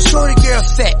 I tell shorty girl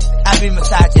fat, I be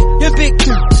massaging. Your big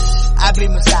tooth, I be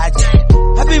massaging.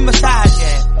 I be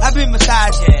massaging. I be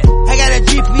massaging. I got a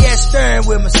GPS steering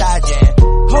wheel massaging.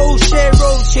 Whole share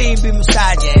road chain be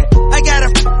massaging. I got a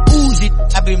Uzi,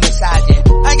 I be massaging.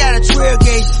 I got a 12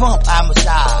 gauge pump, I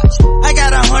massage. I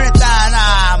got 100,000,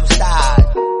 I massage.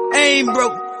 I ain't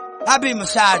broke, I be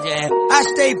massaging. I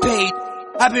stay paid,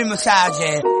 I be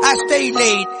massaging. I stay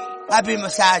late, I be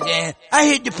massaging. I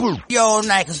hit the pool all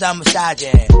night cause I'm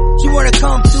massaging. She wanna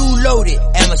come through loaded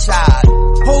and massage.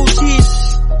 Whole shit,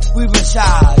 we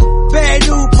massage. Bad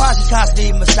new posse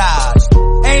constantly massage.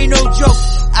 Ain't no joke,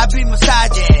 I be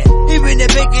massaging. Even the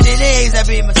bacon and eggs, I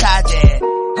be massaging.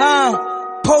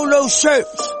 Polo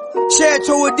shirts,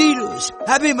 Chateau Adidas,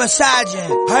 I be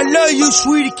massaging. I love you,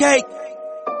 sweetie cake.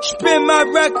 Spin my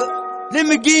record, let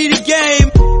me give you the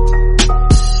game.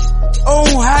 On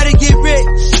how to get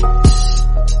rich.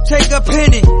 Take a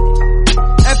penny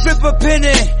and flip a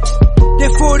penny.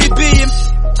 Then 40 billion.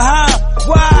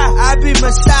 Why? I be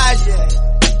massaging.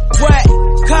 What?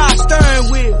 Car steering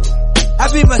wheel. I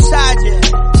be massaging.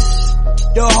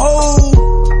 The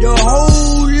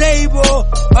whole label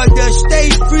of the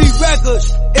State Free Records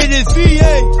in the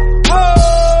VA.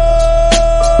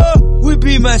 Oh, we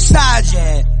be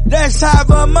massaging. Let's have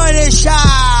a money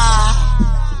shot.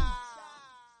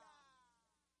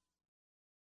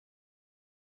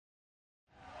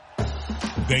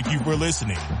 Thank you for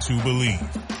listening to Believe.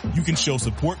 You can show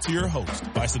support to your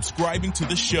host by subscribing to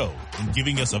the show and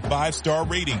giving us a 5-star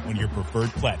rating on your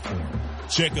preferred platform.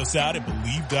 Check us out at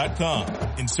Believe.com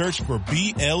and search for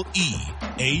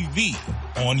BLEAV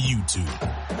on YouTube.